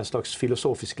postmoderna, det ger en slags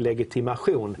filosofisk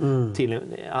legitimation till en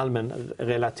allmän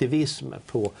relativism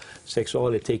på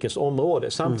sexualetikens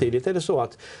område. Samtidigt är det så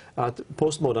att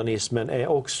postmodernismen är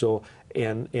också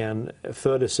en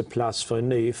födelseplats för en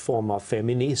ny form av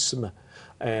feminism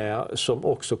som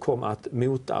också kommer att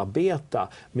motarbeta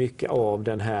mycket av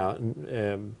den här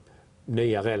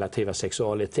nya relativa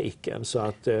sexualetiken. Så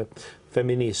att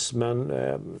feminismen,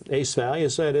 i Sverige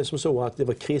så är det som så att det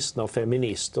var kristna och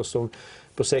feminister som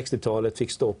på 60-talet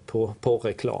fick stopp på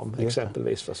porreklam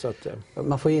exempelvis. Så att,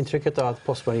 man får ju intrycket av att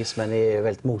postmodernismen är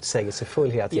väldigt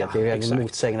motsägelsefull hela tiden. Det är en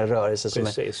motsägande rörelse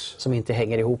som inte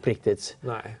hänger ihop riktigt.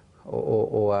 Nej.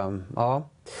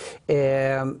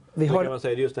 Vi har... kan man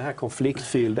säga, just det här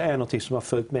konfliktfyllda är något som har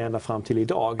följt med ända fram till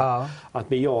idag. Att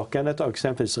bejakandet av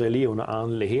exempelvis religion och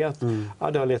andlighet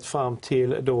det har lett fram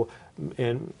till då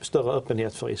en större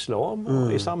öppenhet för islam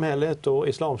i samhället och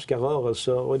islamska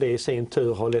rörelser, och det i sin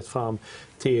tur har lett fram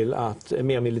till att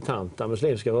mer militanta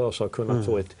muslimska rörelser har kunnat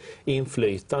få ett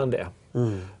inflytande.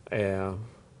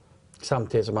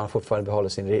 Samtidigt som man fortfarande behåller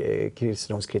sin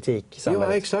kristendomskritik i samhället.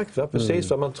 Ja, exakt. Va?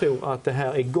 Precis. Man tror att det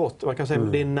här är gott. Man kan säga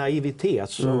att det är naivitet.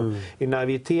 Så i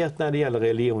naivitet när det gäller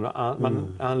religion och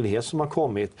andlighet som har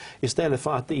kommit. Istället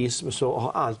för ateism så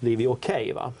har allt blivit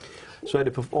okej. Va? Så är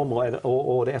det på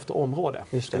område efter område.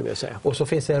 Skulle jag säga. Och så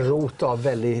finns det en rot av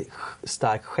väldigt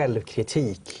stark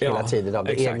självkritik hela tiden av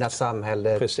det egna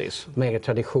samhället, de egna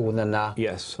traditionerna.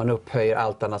 Man upphöjer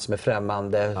allt annat som är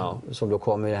främmande, som då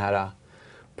kommer i de här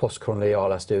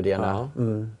postkoloniala studierna.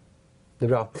 Det är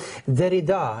bra.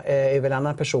 Derrida är väl en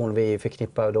annan person vi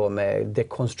förknippar då med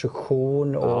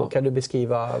dekonstruktion. Och kan du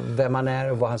beskriva vem han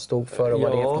är och vad han stod för och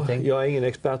vad det är för någonting? Jag är ingen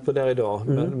expert på Derrida,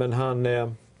 men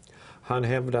han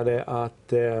hävdade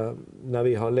att när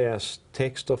vi har läst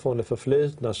texter från det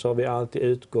förflutna så har vi alltid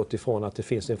utgått ifrån att det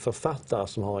finns en författare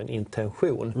som har en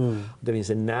intention. Det finns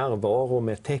en närvaro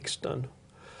med texten.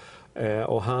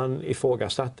 Och han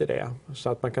ifrågasatte det. Så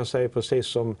att man kan säga precis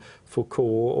som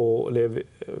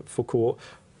Foucault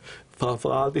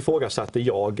framförallt ifrågasatte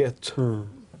jaget.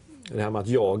 det här med att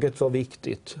jaget var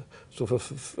viktigt, så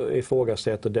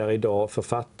ifrågasätter där idag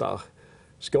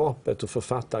författarskapet och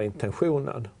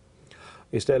författarintentionen.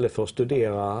 Istället för att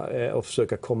studera och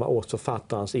försöka komma åt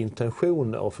författarens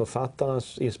intentioner och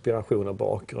författarens inspiration och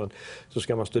bakgrund, så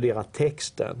ska man studera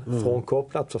texten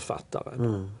frånkopplat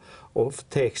författaren. Och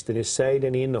texten i sig,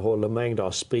 den innehåller mängder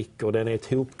av sprickor, den är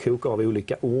ett hopkok av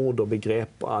olika ord och begrepp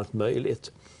och allt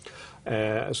möjligt.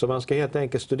 Så man ska helt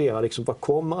enkelt studera liksom, var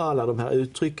kommer alla de här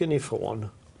uttrycken ifrån.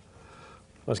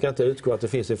 Man ska inte utgå att det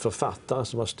finns en författare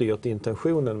som har styrt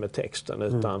intentionen med texten,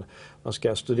 utan man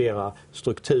ska studera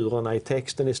strukturerna i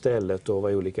texten istället och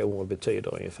vad olika ord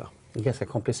betyder ungefär. Det är ganska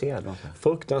komplicerat.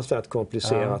 Fruktansvärt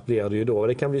komplicerat blir det ju då.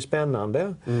 Det kan bli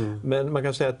spännande, men man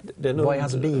kan säga att... Vad är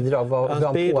hans bidrag?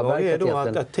 Hans bidrag är då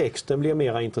att texten blir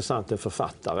mer intressant än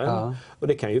författaren. Ja. Och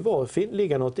det kan ju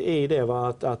ligga något i det,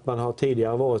 att man har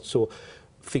tidigare varit så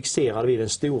fixerad vid den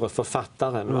stora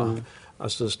författaren. Va?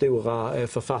 Alltså stora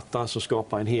författare som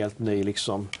skapar en helt ny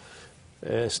liksom,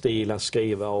 stil att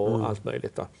skriva och allt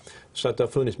möjligt. Va? Så att det har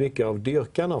funnits mycket av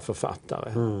dyrkan av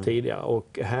författare tidigare.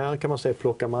 Och här kan man säga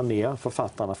plockar man ner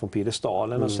författarna från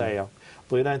piedestalen och säger,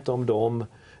 bry dig inte om dem,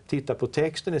 titta på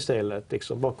texten istället.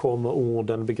 Liksom, var kommer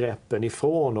orden, begreppen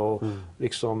ifrån och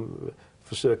liksom,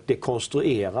 försök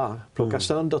dekonstruera, plocka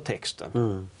sönder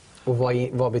texten. Och vad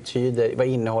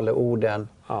innehåller orden?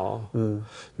 Ja, det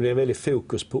blir en väldigt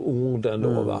fokus på orden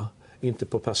då, va? Inte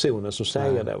på personen som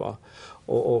säger det. Va?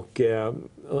 Och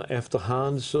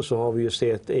efterhand så har vi ju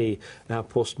sett i den här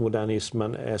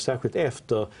postmodernismen, särskilt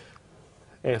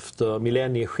efter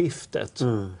millennieskiftet,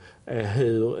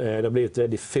 hur det har blivit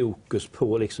väldigt fokus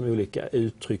på liksom olika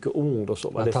uttryck och ord och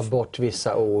så. Man tar bort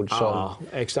vissa ord som ja,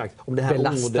 exakt. Om det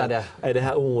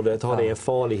här ordet har det en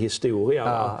farlig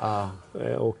historia.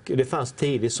 Och det fanns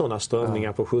tidigt sådana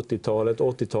strömningar på 70-talet,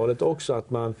 80-talet också, att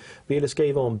man ville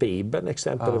skriva om Bibeln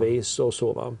exempelvis och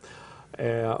så. Va?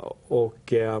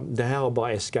 Och det här har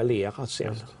bara eskalerat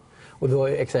sen. Och då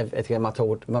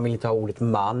man vill inte ha ordet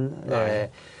man.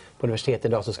 På universitetet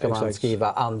idag så ska man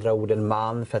skriva andra ord än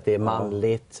man för att det är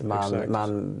manligt.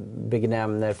 Man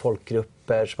benämner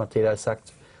folkgrupper, som man tidigare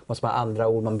sagt. Måste man ha andra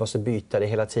ord, man måste byta det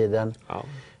hela tiden.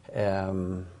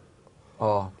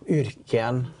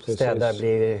 Yrken, städer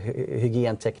blir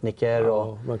hygientekniker.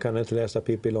 Man kan inte läsa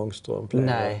Pippi Långstrump.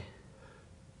 Nej.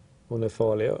 Hon är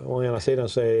farlig. Å ena sidan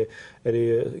så är det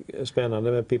ju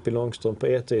spännande med Pippi Långstrump på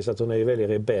ett vis att hon är ju väldigt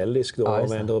rebellisk då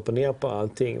och vänder upp och ner på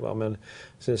allting. Va? Men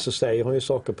sen så säger hon ju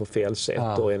saker på fel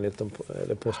sätt då, enligt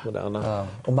det postmoderna.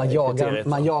 Och man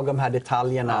jagar de här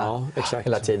detaljerna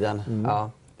hela tiden.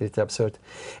 Ja, det är lite absurt.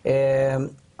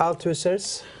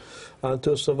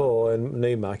 Althusser var en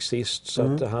nymarxist, så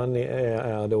att han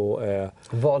är då...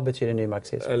 Vad betyder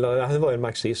nymarxist? Eller han var en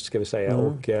marxist ska vi säga,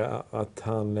 och att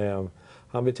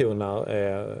han betonar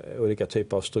olika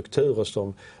typer av strukturer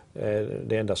som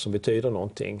det enda som betyder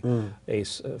någonting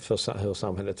för hur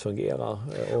samhället fungerar.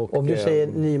 Och, om du säger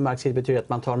nymarxism, betyder det att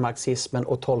man tar marxismen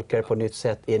och tolkar det på ett nytt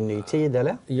sätt i en ny tid,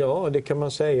 eller? Ja, det kan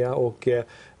man säga. Och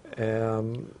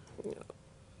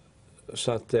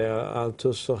så att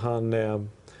Althusser, han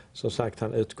som sagt,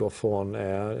 han utgår från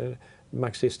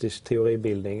marxistisk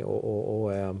teoribildning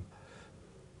och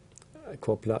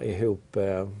kopplar ihop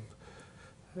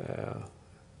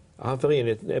han för in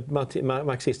ett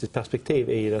marxistiskt perspektiv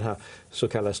i den här så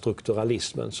kallade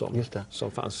strukturalismen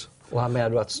som fanns. Och han menar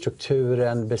då att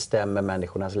strukturen bestämmer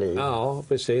människornas liv? Ja,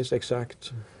 precis,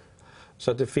 exakt.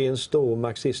 Så att det finns då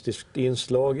marxistiskt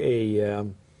inslag i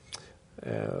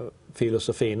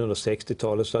filosofin under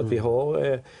 60-talet, så att vi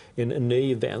har en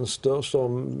ny vänster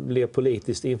som blir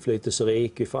politiskt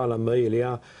inflytelserik. Vi får alla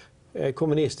möjliga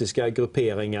kommunistiska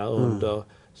grupperingar under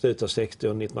slutet av 60-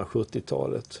 och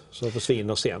 1970-talet som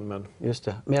försvinner sen. Men... Just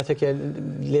det. Men jag tycker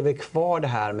det lever kvar det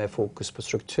här med fokus på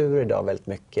struktur idag väldigt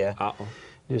mycket.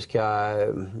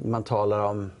 Man talar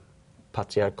om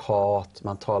patriarkat,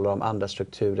 man talar om andra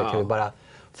strukturer. Kan vi bara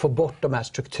få bort de här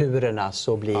strukturerna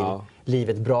så blir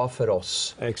livet bra för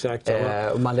oss. Exakt.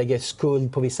 Och man lägger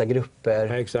skuld på vissa grupper.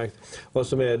 Exakt. Vad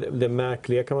som är det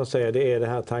märkliga kan man säga, det är det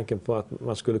här tanken på att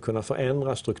man skulle kunna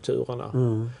förändra strukturerna.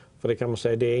 För det kan man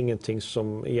säga, det är ingenting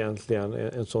som egentligen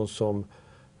en sån som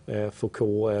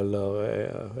Foucault eller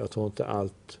jag tror inte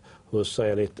allt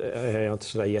Husserl är jag inte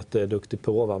så där jätteduktig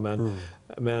på, va?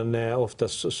 Men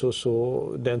oftast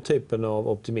så den typen av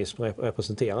optimism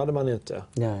representerade man inte.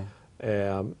 Nej.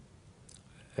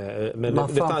 Men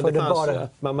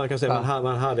man kan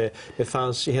säga det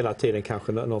fanns hela tiden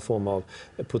kanske någon form av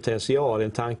potential,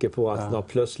 en tanke på att några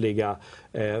plötsliga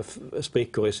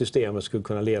sprickor i systemet skulle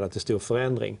kunna leda till stor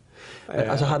förändring.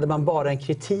 Alltså hade man bara en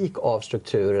kritik av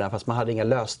strukturerna fast man hade inga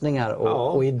lösningar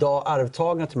och idag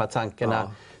arvtagarna till de här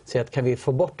tankarna säger att kan vi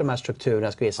få bort de här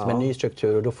strukturerna ska vi som en ny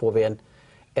struktur och då får vi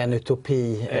en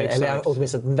utopi, eller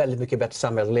åtminstone ett väldigt mycket bättre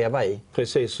samhälle att leva i.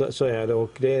 Precis, så är det. Och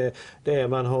det är,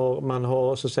 man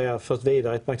har så att säga fört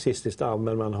vidare ett marxistiskt arv,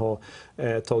 men man har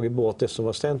tagit bort det som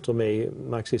var centrum i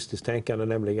marxistiskt tänkande,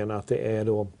 nämligen att det är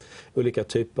då olika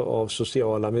typer av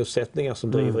sociala motsättningar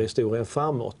som driver historien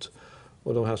framåt.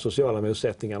 Och de här sociala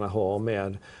motsättningarna har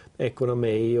med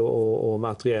ekonomi och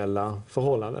materiella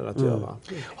förhållanden att göra.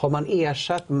 Har man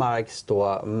ersatt Marx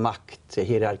då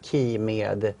makthierarki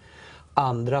med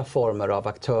andra former av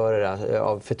aktörer,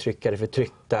 av förtryckare,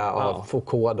 förtryckta, av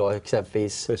Foucault då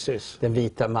exempelvis. Precis. Den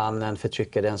vita mannen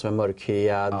förtrycker den som är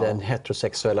mörkhyad, den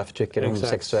heterosexuella förtrycker den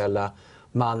homosexuella,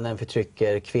 mannen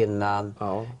förtrycker kvinnan,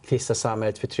 kristna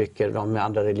samhället förtrycker de med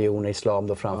andra religioner, islam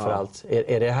då framförallt.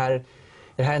 Är det här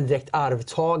en direkt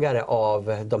arvtagare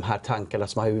av de här tankarna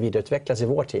som har vidareutvecklats i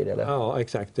vår tid? Eller? Ja,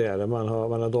 exakt det är det. Man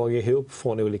har dragit ihop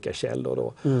från olika källor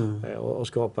då, och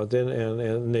skapat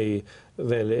en ny,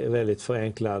 väldigt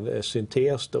förenklad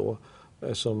syntes då,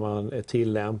 som man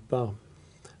tillämpar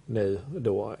nu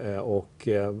då, och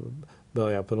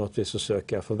börjar på något vis att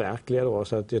söka förverkliga då.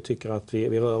 Så att jag tycker att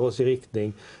vi rör oss i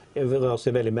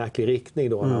en väldigt märklig riktning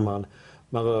då, när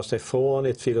man rör sig från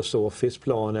ett filosofiskt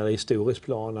plan eller historiskt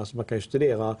plan. Alltså man kan ju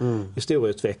studera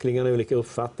historieutvecklingen och olika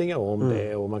uppfattningar om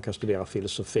det, och man kan studera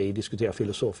filosofi, diskutera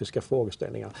filosofiska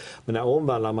frågeställningar. Men när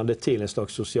omvandlar man det till en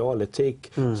slags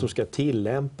socialetik som ska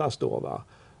tillämpas då, va?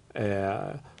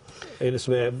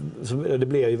 Det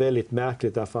blir ju väldigt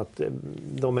märkligt, därför att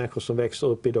de människor som växer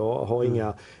upp idag har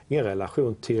ingen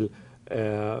relation till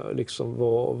liksom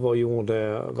vad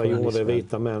gjorde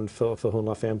vita män för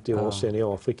 150 år sedan i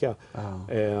Afrika.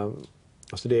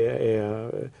 Alltså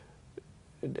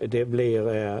det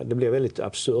blir väldigt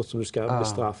absurt som du ska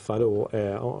bestraffa då,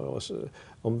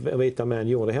 om vita män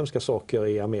gjorde hemska saker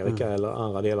i Amerika eller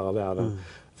andra delar av världen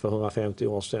för 150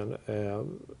 år sedan.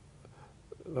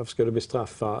 Varför ska du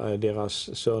bestraffa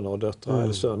deras söner och döttrar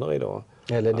eller söner idag?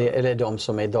 Eller de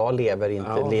som idag lever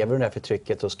under det här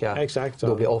förtrycket och ska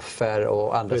då bli offer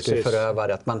och andra ska bli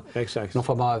förövare. Att man, någon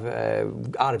form av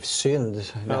arvsynd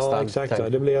nästan. Ja, exakt.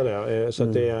 Det blir det. Så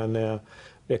att det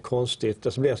är konstigt.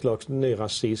 Det blir en slags ny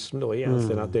rasism då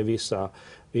egentligen. Att det är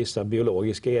vissa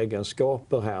biologiska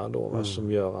egenskaper här då,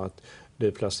 som gör att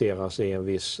du placeras i en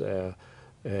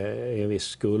viss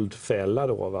skuldfälla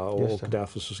då, va? Och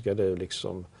därför så ska du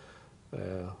liksom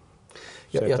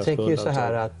jag tänker ju så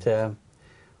här att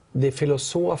det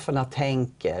filosoferna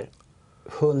tänker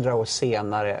 100 år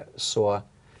senare så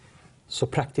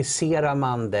praktiserar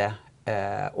man det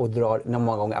och drar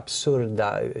många gånger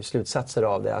absurda slutsatser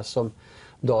av det. Som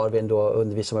Darwin då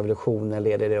undervisar om evolutionen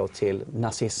leder det då till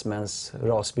nazismens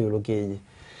rasbiologi.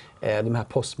 De här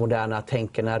postmoderna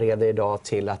tänkarna leder idag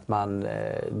till att man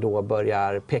då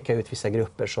börjar peka ut vissa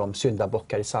grupper som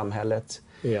syndabockar i samhället.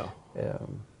 Ja.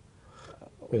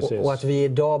 Och att vi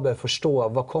idag bör förstå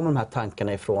var kommer de här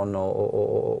tankarna ifrån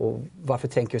och varför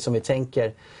tänker vi som vi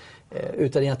tänker,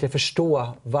 utan egentligen förstå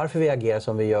varför vi agerar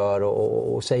som vi gör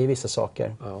och säger vissa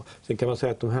saker. Ja. Sen kan man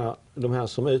säga att de här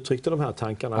som uttryckte de här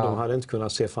tankarna, de hade inte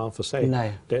kunnat se framför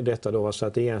sig detta då, så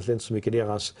att det är egentligen inte så mycket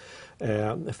deras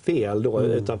fel då,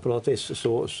 utan på något vis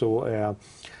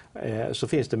så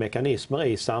finns det mekanismer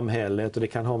i samhället, och det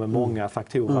kan ha med många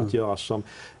faktorer att göra som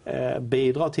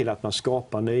bidrar till att man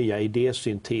skapar nya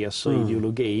idésynteser,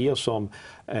 ideologier som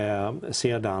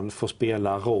sedan får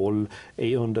spela roll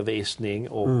i undervisning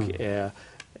och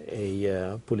i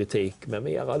politik med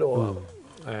mera då.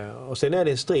 Och sen är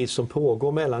det en strid som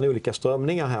pågår mellan olika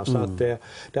strömningar här, så att det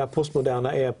här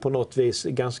postmoderna är på något vis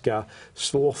ganska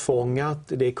svårfångat,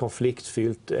 det är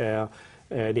konfliktfyllt, det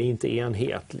är inte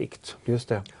enhetligt. Just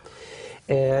det.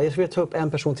 Jag skulle vilja ta upp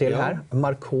en person till här,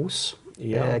 Marcuse.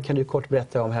 Kan du kort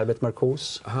berätta om Herbert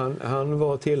Marcuse?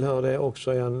 Han tillhörde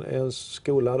också en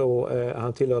skola då,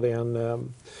 han tillhörde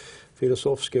en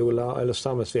filosofskola eller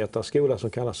samhällsvetarskola som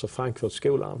kallas för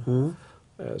Frankfurtskolan,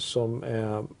 som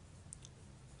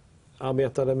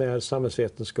arbetade med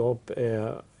samhällsvetenskap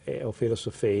och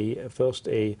filosofi först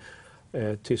i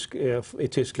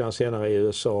Tyskland, senare i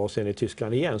USA och sen i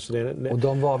Tyskland igen. Så och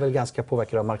de var väl ganska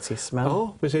påverkade av marxismen?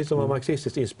 Ja, precis. De var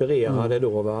marxistiskt inspirerade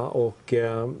då, va? Och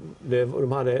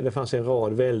det fanns en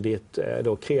rad väldigt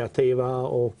kreativa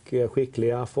och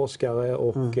skickliga forskare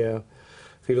och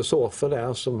filosofer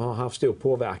där som har haft stor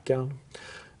påverkan.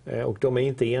 Och de är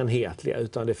inte enhetliga,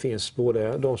 utan det finns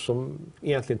både de som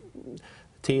egentligen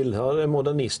tillhör den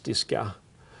modernistiska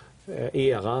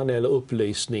eran eller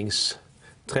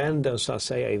upplysningstrenden så att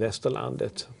säga i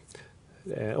västerlandet.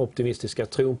 Optimistiska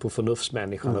tron på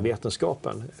förnuftsmänniskan och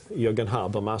vetenskapen. Jürgen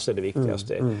Habermas är det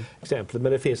viktigaste exemplet.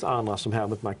 Men det finns andra som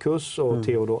Herbert Marcuse och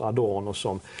Theodor Adorno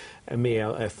som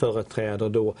mer företräder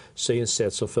då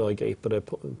synsätt som föregriper det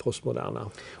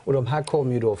postmoderna. Och de här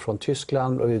kom ju då från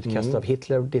Tyskland och utkastade av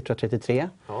Hitler 1933.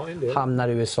 Ja, hamnar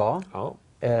i USA. Ja.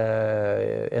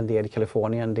 En del i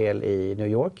Kalifornien, en del i New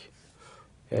York.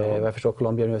 Vad jag förstår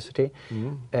Columbia University.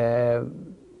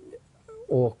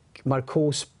 Och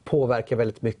Marcuse påverkar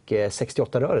väldigt mycket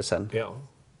 68-rörelsen. Ja.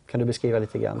 Kan du beskriva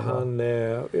lite grann?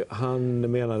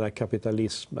 Han menar att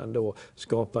kapitalismen då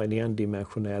skapar en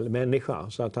endimensionell människa.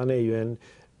 Så att han är ju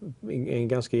en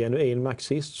ganska genuin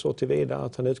marxist så tillvida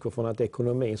att han utgår från att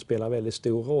ekonomin spelar väldigt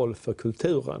stor roll för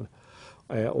kulturen.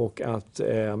 Och att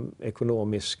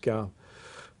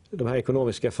de här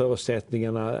ekonomiska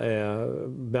förutsättningarna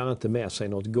bär inte med sig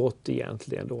något gott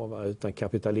egentligen då, utan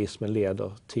kapitalismen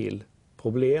leder till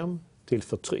problem, till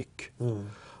förtryck.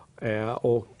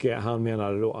 Och han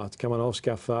menade då att kan man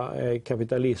avskaffa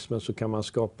kapitalismen så kan man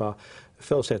skapa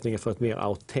förutsättningar för ett mer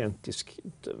autentiskt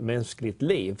mänskligt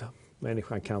liv.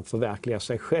 Människan kan förverkliga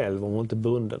sig själv om hon inte är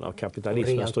bunden av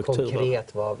kapitalismens strukturer. Rent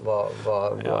konkret,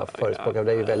 vad förespråkar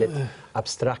det är ju väldigt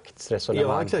abstrakt resonemang.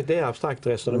 Ja, exakt, det är abstrakt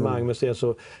resonemang, men sen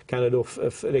så kan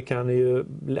det kan ju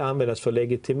användas för att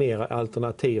legitimera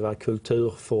alternativa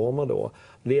kulturformer då.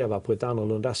 Leva på ett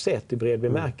annorlunda sätt i bred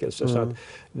bemärkelse. Så att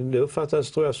det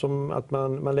uppfattas tror jag som att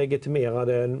man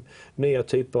legitimerade nya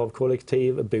typer av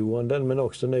kollektivboenden men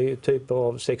också nya typer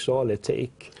av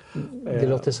sexualetik. Det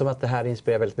låter som att det här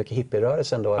inspirerar väldigt mycket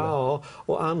hippierörelsen då? Eller? Ja,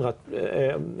 och andra,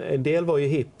 en del var ju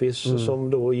hippies som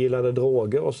då gillade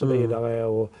droger och så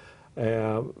vidare.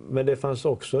 Men det fanns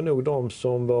också nog de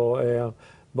som var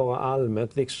bara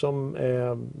allmänt liksom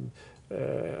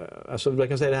alltså jag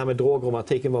kan säga det här med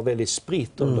drogromantiken var väldigt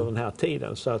spritt under den här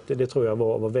tiden, så att det tror jag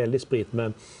var väldigt spritt,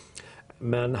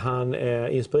 men han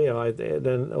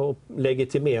inspirerar och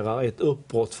legitimerar ett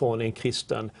uppbrott från en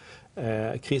kristen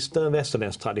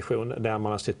västerländsk tradition där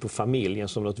man har sett på familjen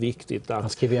som något viktigt. Han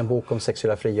skriver en bok om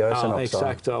sexuella frigörelsen också.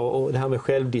 Exakt, och det här med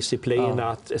självdisciplin,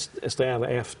 att sträva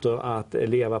efter att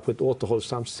leva på ett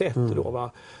återhållsamt sätt då,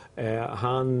 va?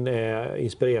 Han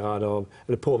inspirerad av,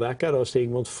 eller påverkad av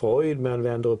Sigmund Freud, men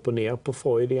vänder upp och ner på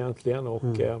Freud egentligen och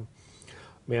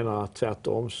menar att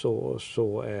tvärtom så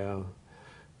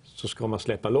ska man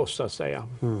släppa loss så att säga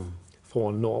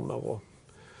från normer.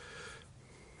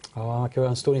 Ja, han kan vara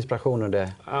en stor inspiration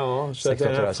under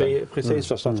så precis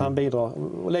så att han bidrar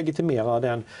och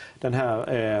legitimerar den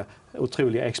här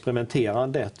otroliga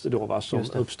experimenterandet då, va, som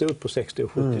uppstod på 60-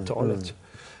 och 70-talet.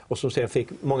 Och som sen fick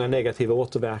många negativa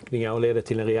återverkningar och ledde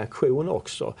till en reaktion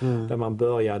också. Där man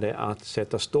började att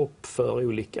sätta stopp för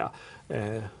olika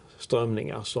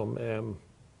strömningar som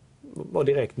var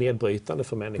direkt nedbrytande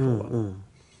för människor.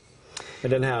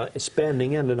 Men den här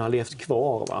spänningen den har levt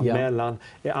kvar mellan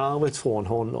arvet från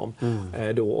honom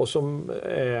då, och som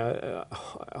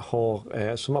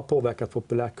har påverkat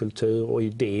populärkultur och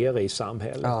idéer i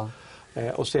samhället.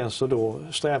 Och sen så då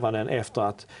strävanden efter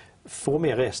att få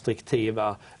mer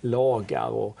restriktiva lagar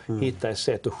och hitta ett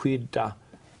sätt att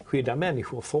skydda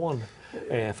människor från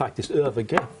faktiskt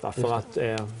övergrepp. För att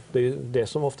det är det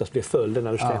som oftast blir följden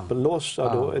när du släpper loss.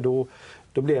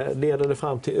 Då leder det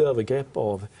fram till övergrepp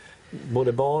av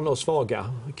både barn och svaga,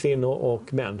 kvinnor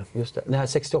och män. Just det. Den här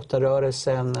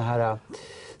 68-rörelsen, den här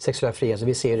sexuella friheten,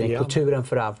 vi ser den i kulturen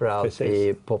framförallt,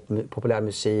 i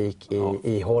populärmusik,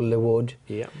 i Hollywood.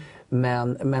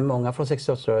 Men många från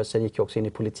 68-rörelsen gick också in i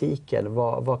politiken.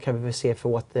 Vad kan vi se för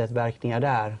återverkningar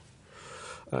där?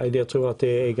 Jag tror att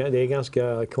det är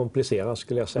ganska komplicerat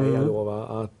skulle jag säga. Då, va?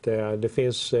 Att det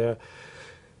finns...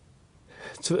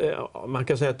 man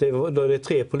kan säga att det är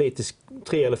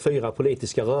 3 eller 4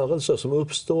 politiska rörelser som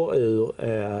uppstår ur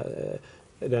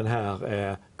den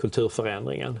här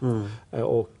kulturförändringen.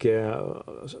 Och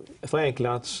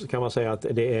förenklat kan man säga att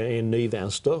det är en ny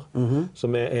vänster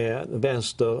som är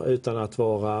vänster utan att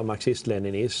vara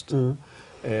marxist-leninist.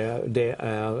 Det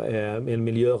är en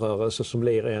miljörörelse som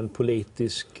blir en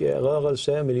politisk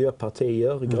rörelse,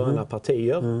 miljöpartier, gröna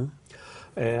partier.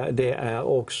 Det är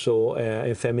också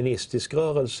en feministisk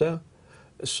rörelse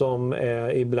som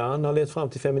ibland har lett fram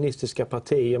till feministiska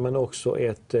partier, men också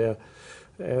ett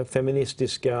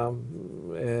feministiska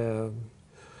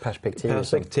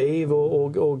perspektiv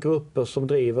och grupper som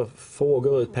driver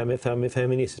frågor ut med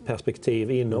feministiskt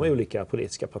perspektiv inom olika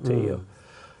politiska partier.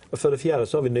 Och för det fjärde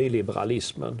så har vi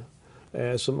nyliberalismen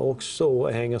som också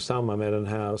hänger samman med den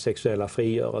här sexuella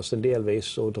frigörelsen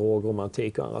delvis, och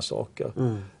drogromantik och andra saker.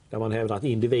 Där man hävdar att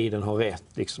individen har rätt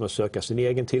liksom, att söka sin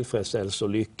egen tillfredsställelse och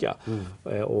lycka.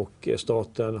 Och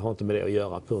staten har inte med det att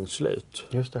göra, punkt slut.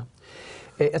 Just det.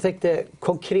 Jag tänkte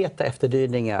konkreta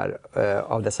efterdyningar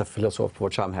av dessa filosofer på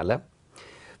vårt samhälle.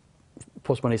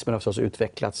 Postmodernismen har förstås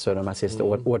utvecklats de här sista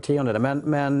årtiondena.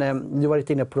 Men du har varit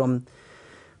inne på de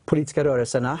politiska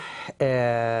rörelserna.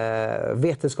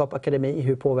 Vetenskap, akademi,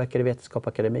 hur påverkar det vetenskap,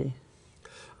 akademi?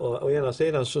 Å ena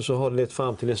sidan så har det lett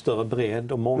fram till en större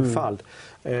bredd och mångfald.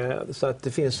 Så att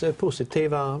det finns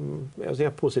positiva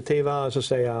så att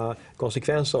säga,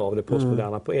 konsekvenser av det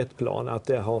postmoderna på ett plan.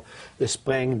 Att det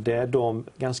sprängde de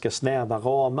ganska snäva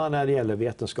ramar när det gäller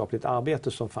vetenskapligt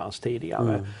arbete som fanns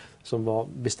tidigare. Som var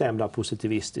bestämda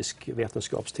positivistisk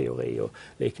vetenskapsteori och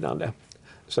liknande.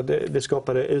 Så det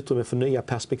skapade utrymme för nya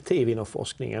perspektiv inom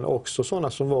forskningen. Också sådana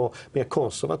som var mer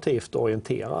konservativt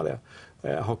orienterade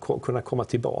har kunnat komma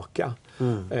tillbaka.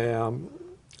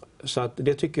 Så att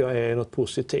det tycker jag är något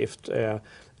positivt.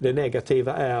 Det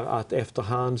negativa är att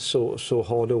efterhand så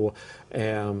har då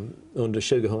under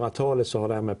 2000-talet så har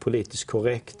det här med politisk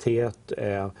korrekthet,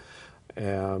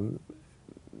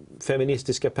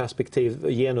 feministiska perspektiv,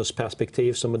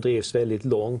 genusperspektiv som drivs väldigt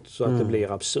långt så att det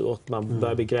blir absurt. Man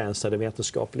börjar begränsa den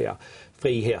vetenskapliga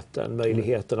friheten,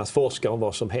 möjligheten att forska om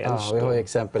vad som helst. Ja, vi har ju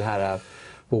exempel här,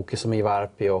 boken som Ivar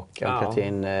Arpi och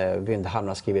Ann-Katrin Wyndhamn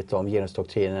har skrivit om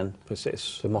genusdoktrinen.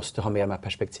 Precis. Du måste ha med de här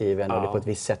perspektiven och det är på ett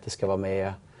visst sätt det ska vara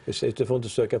med. Precis, du får inte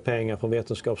söka pengar från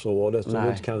Vetenskapsrådet om du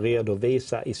inte kan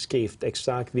redovisa i skrift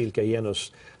exakt vilka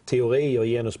genusteorier och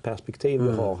genusperspektiv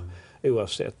du har.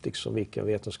 Oavsett liksom vilken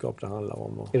vetenskap det handlar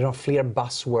om. Är det fler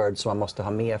buzzwords som man måste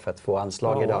ha med för att få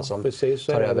anslag idag som precis,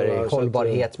 tar över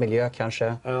hållbarhet, miljö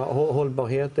kanske? Ja,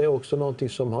 hållbarhet är också någonting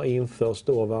som har införts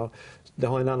då. Det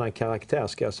har en annan karaktär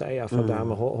ska jag säga. För det här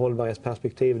med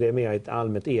hållbarhetsperspektiv, det är mer ett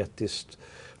allmänt etiskt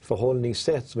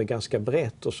förhållningssätt som är ganska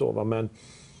brett och så. Men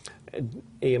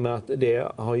i och med att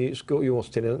det har gjorts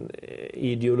till en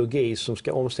ideologi som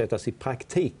ska omsättas i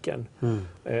praktiken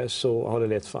så har det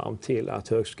lett fram till att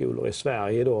högskolor i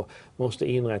Sverige då måste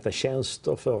inrätta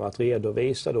tjänster för att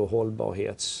redovisa då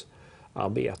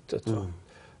hållbarhetsarbetet.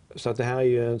 Så att det här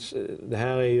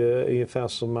är ju ungefär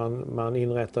som man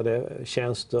inrättade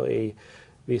tjänster i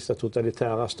vissa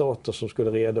totalitära stater som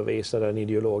skulle redovisa den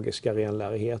ideologiska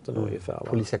renlärigheten ungefär.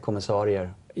 Politiska kommissarier.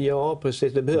 Ja,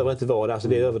 precis. Det behöver inte vara det. Alltså,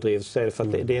 det är överdrivet, för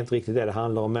att det är inte riktigt det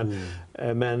handlar om.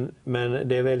 Men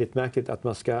det är väldigt märkligt att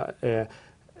man ska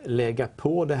lägga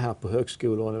på det här på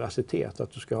högskolor och universitet.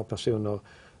 Att du ska ha personer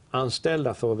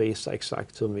anställda för att visa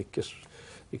exakt hur mycket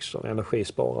liksom, energi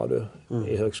sparar du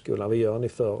i högskolan. Vad gör ni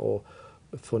för att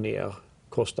få ner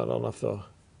kostnaderna för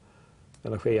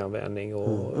energianvändning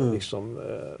och liksom,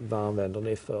 vad använder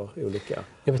ni för olika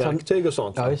verktyg och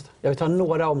sånt? Ja, visst. Jag vill ta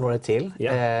några områden till.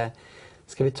 Ja.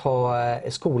 Ska vi ta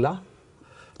skola?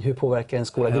 Hur påverkar en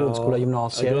skola? Grundskola,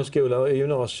 gymnasium? Grundskola och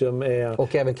gymnasium är...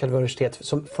 Och även universitet,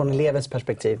 från elevens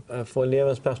perspektiv? Från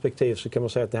elevens perspektiv så kan man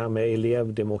säga att det här med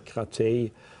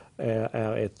elevdemokrati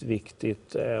är ett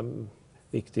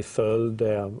viktig följd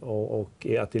och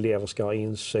att elever ska ha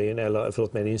insyn, eller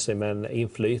förlåt mig, insyn, men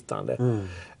inflytande.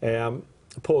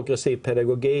 Progressiv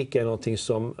pedagogik är någonting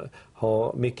som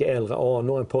har mycket äldre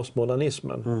anor än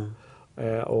postmodernismen.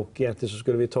 Och egentligen så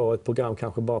skulle vi ta ett program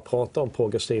kanske bara prata om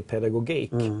progressiv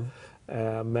pedagogik.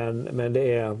 Men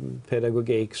det är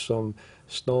pedagogik som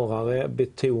snarare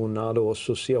betonar då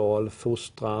social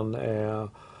fostran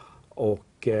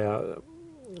och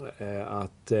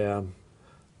att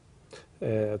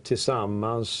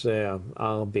tillsammans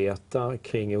arbeta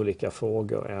kring olika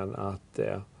frågor än att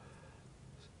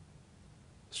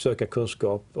söka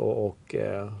kunskap och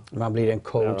man blir en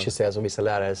coach istället, som vissa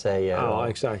lärare säger. Ja,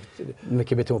 exakt.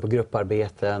 Mycket beton på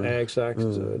grupparbeten. Exakt.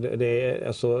 Det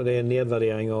är en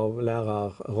nedvärdering av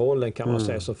lärarrollen kan man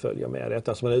säga som följer med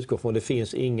detta. Alltså man utgår från att det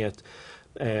finns inget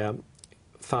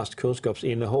fast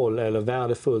kunskapsinnehåll eller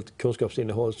värdefullt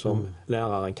kunskapsinnehåll som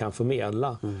läraren kan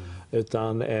förmedla.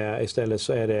 Utan istället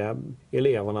så är det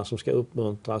eleverna som ska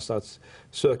uppmuntras att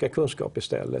söka kunskap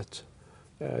istället.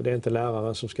 Det är inte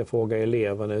läraren som ska fråga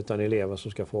eleven utan eleven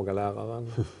som ska fråga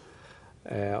läraren.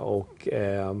 Och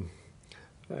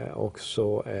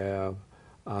också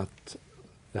att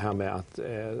det här med att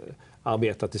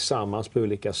arbeta tillsammans på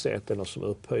olika sätt är något som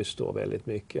upphöjs då väldigt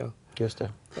mycket. Just det.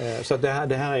 Så att det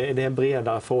här är en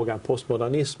bredare fråga än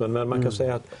postmodernismen, men man kan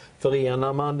säga att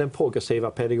förenar man den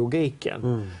progressiva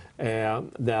pedagogiken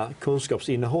där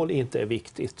kunskapsinnehåll inte är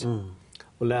viktigt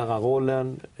och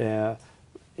lärarrollen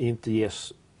inte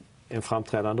ges en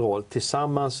framträdande roll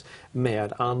tillsammans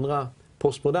med andra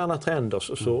postmoderna trender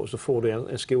så får du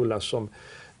en skola som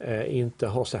inte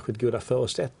har särskilt goda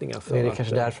förutsättningar för det är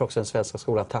kanske därför också den svenska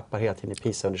skolan tappar hela tiden i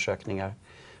PISA-undersökningar.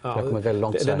 Ja,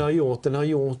 den har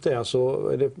gjort det. Alltså,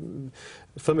 det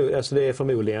är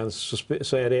förmodligen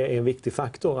så är det en viktig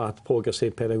faktor att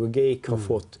progressiv pedagogik har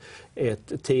fått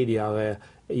ett tidigare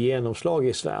genomslag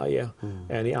i Sverige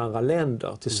än i andra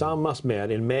länder tillsammans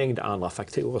med en mängd andra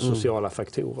faktorer, sociala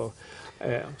faktorer.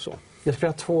 Så. Jag skulle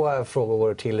ha 2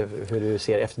 frågor till hur du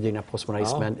ser efterdyningar av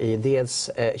postmodernismen i dels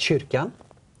kyrkan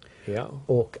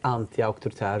och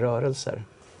anti-auktoritära rörelser.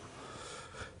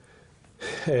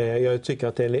 Jag tycker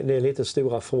att det är lite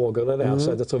stora frågor det där.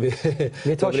 Så jag tror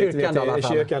vi tar kyrkan då i alla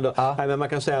fall. Ja. Nej, men man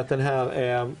kan säga att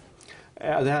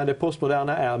det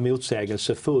postmoderna är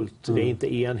motsägelsefullt, det är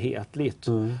inte enhetligt.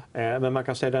 Men man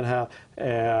kan säga den här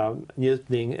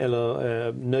njutning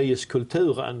eller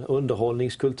nöjeskulturen,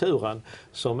 underhållningskulturen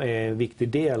som är en viktig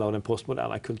del av den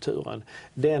postmoderna kulturen.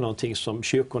 Det är någonting som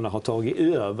kyrkorna har tagit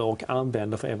över och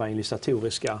använder för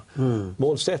evangelisatoriska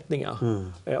målsättningar.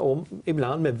 Och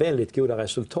ibland med väldigt goda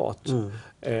resultat.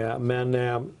 Men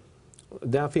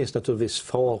där finns naturligtvis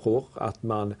faror att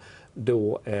man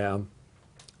då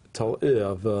tar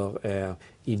över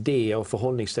idéer och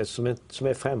förhållningssätt som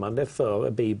är främmande för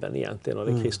Bibeln egentligen och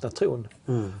den kristna tron.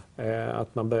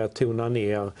 Att man börjar tona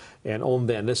ner en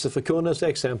omvändelseförkunnelse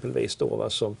exempelvis då,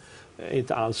 som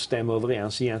inte alls stämmer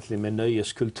överens egentligen med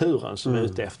nöjeskulturen som är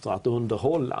ute efter att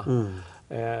underhålla.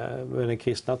 Men den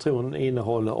kristna tron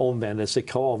innehåller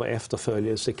omvändelsekrav och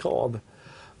efterföljelsekrav.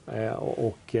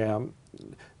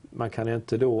 Man kan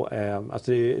inte då,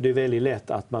 alltså det är väldigt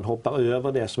lätt att man hoppar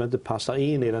över det som inte passar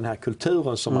in i den här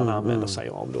kulturen som man använder sig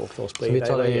av då för att sprida. Så vi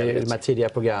talar i de här tidiga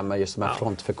programmen just de här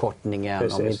frontförkortningen,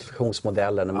 om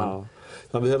identifikationsmodellen.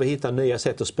 Man behöver hitta nya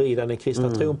sätt att sprida den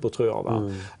kristna tron på, tror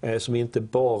jag. Som inte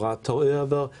bara tar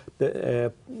över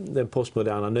den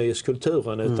postmoderna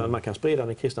nöjeskulturen utan man kan sprida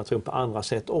den kristna tron på andra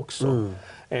sätt också.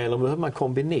 Eller behöver man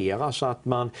kombinera så att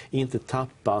man inte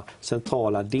tappar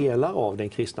centrala delar av den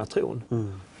kristna tron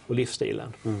och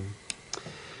livsstilen.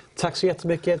 Tack så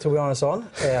jättemycket Torbjörn Arnesson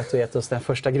att du gett oss den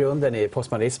första grunden i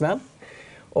postmodernismen.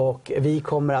 Och vi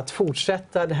kommer att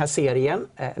fortsätta den här serien.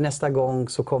 Nästa gång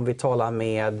så kommer vi tala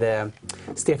med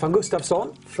Stefan Gustafsson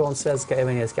från Svenska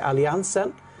Evangeliska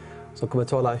Alliansen som kommer att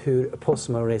tala hur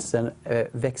postmodernismen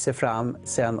växer fram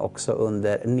sen också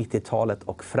under 90-talet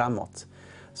och framåt.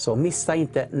 Så missa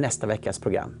inte nästa veckas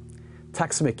program.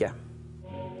 Tack så mycket!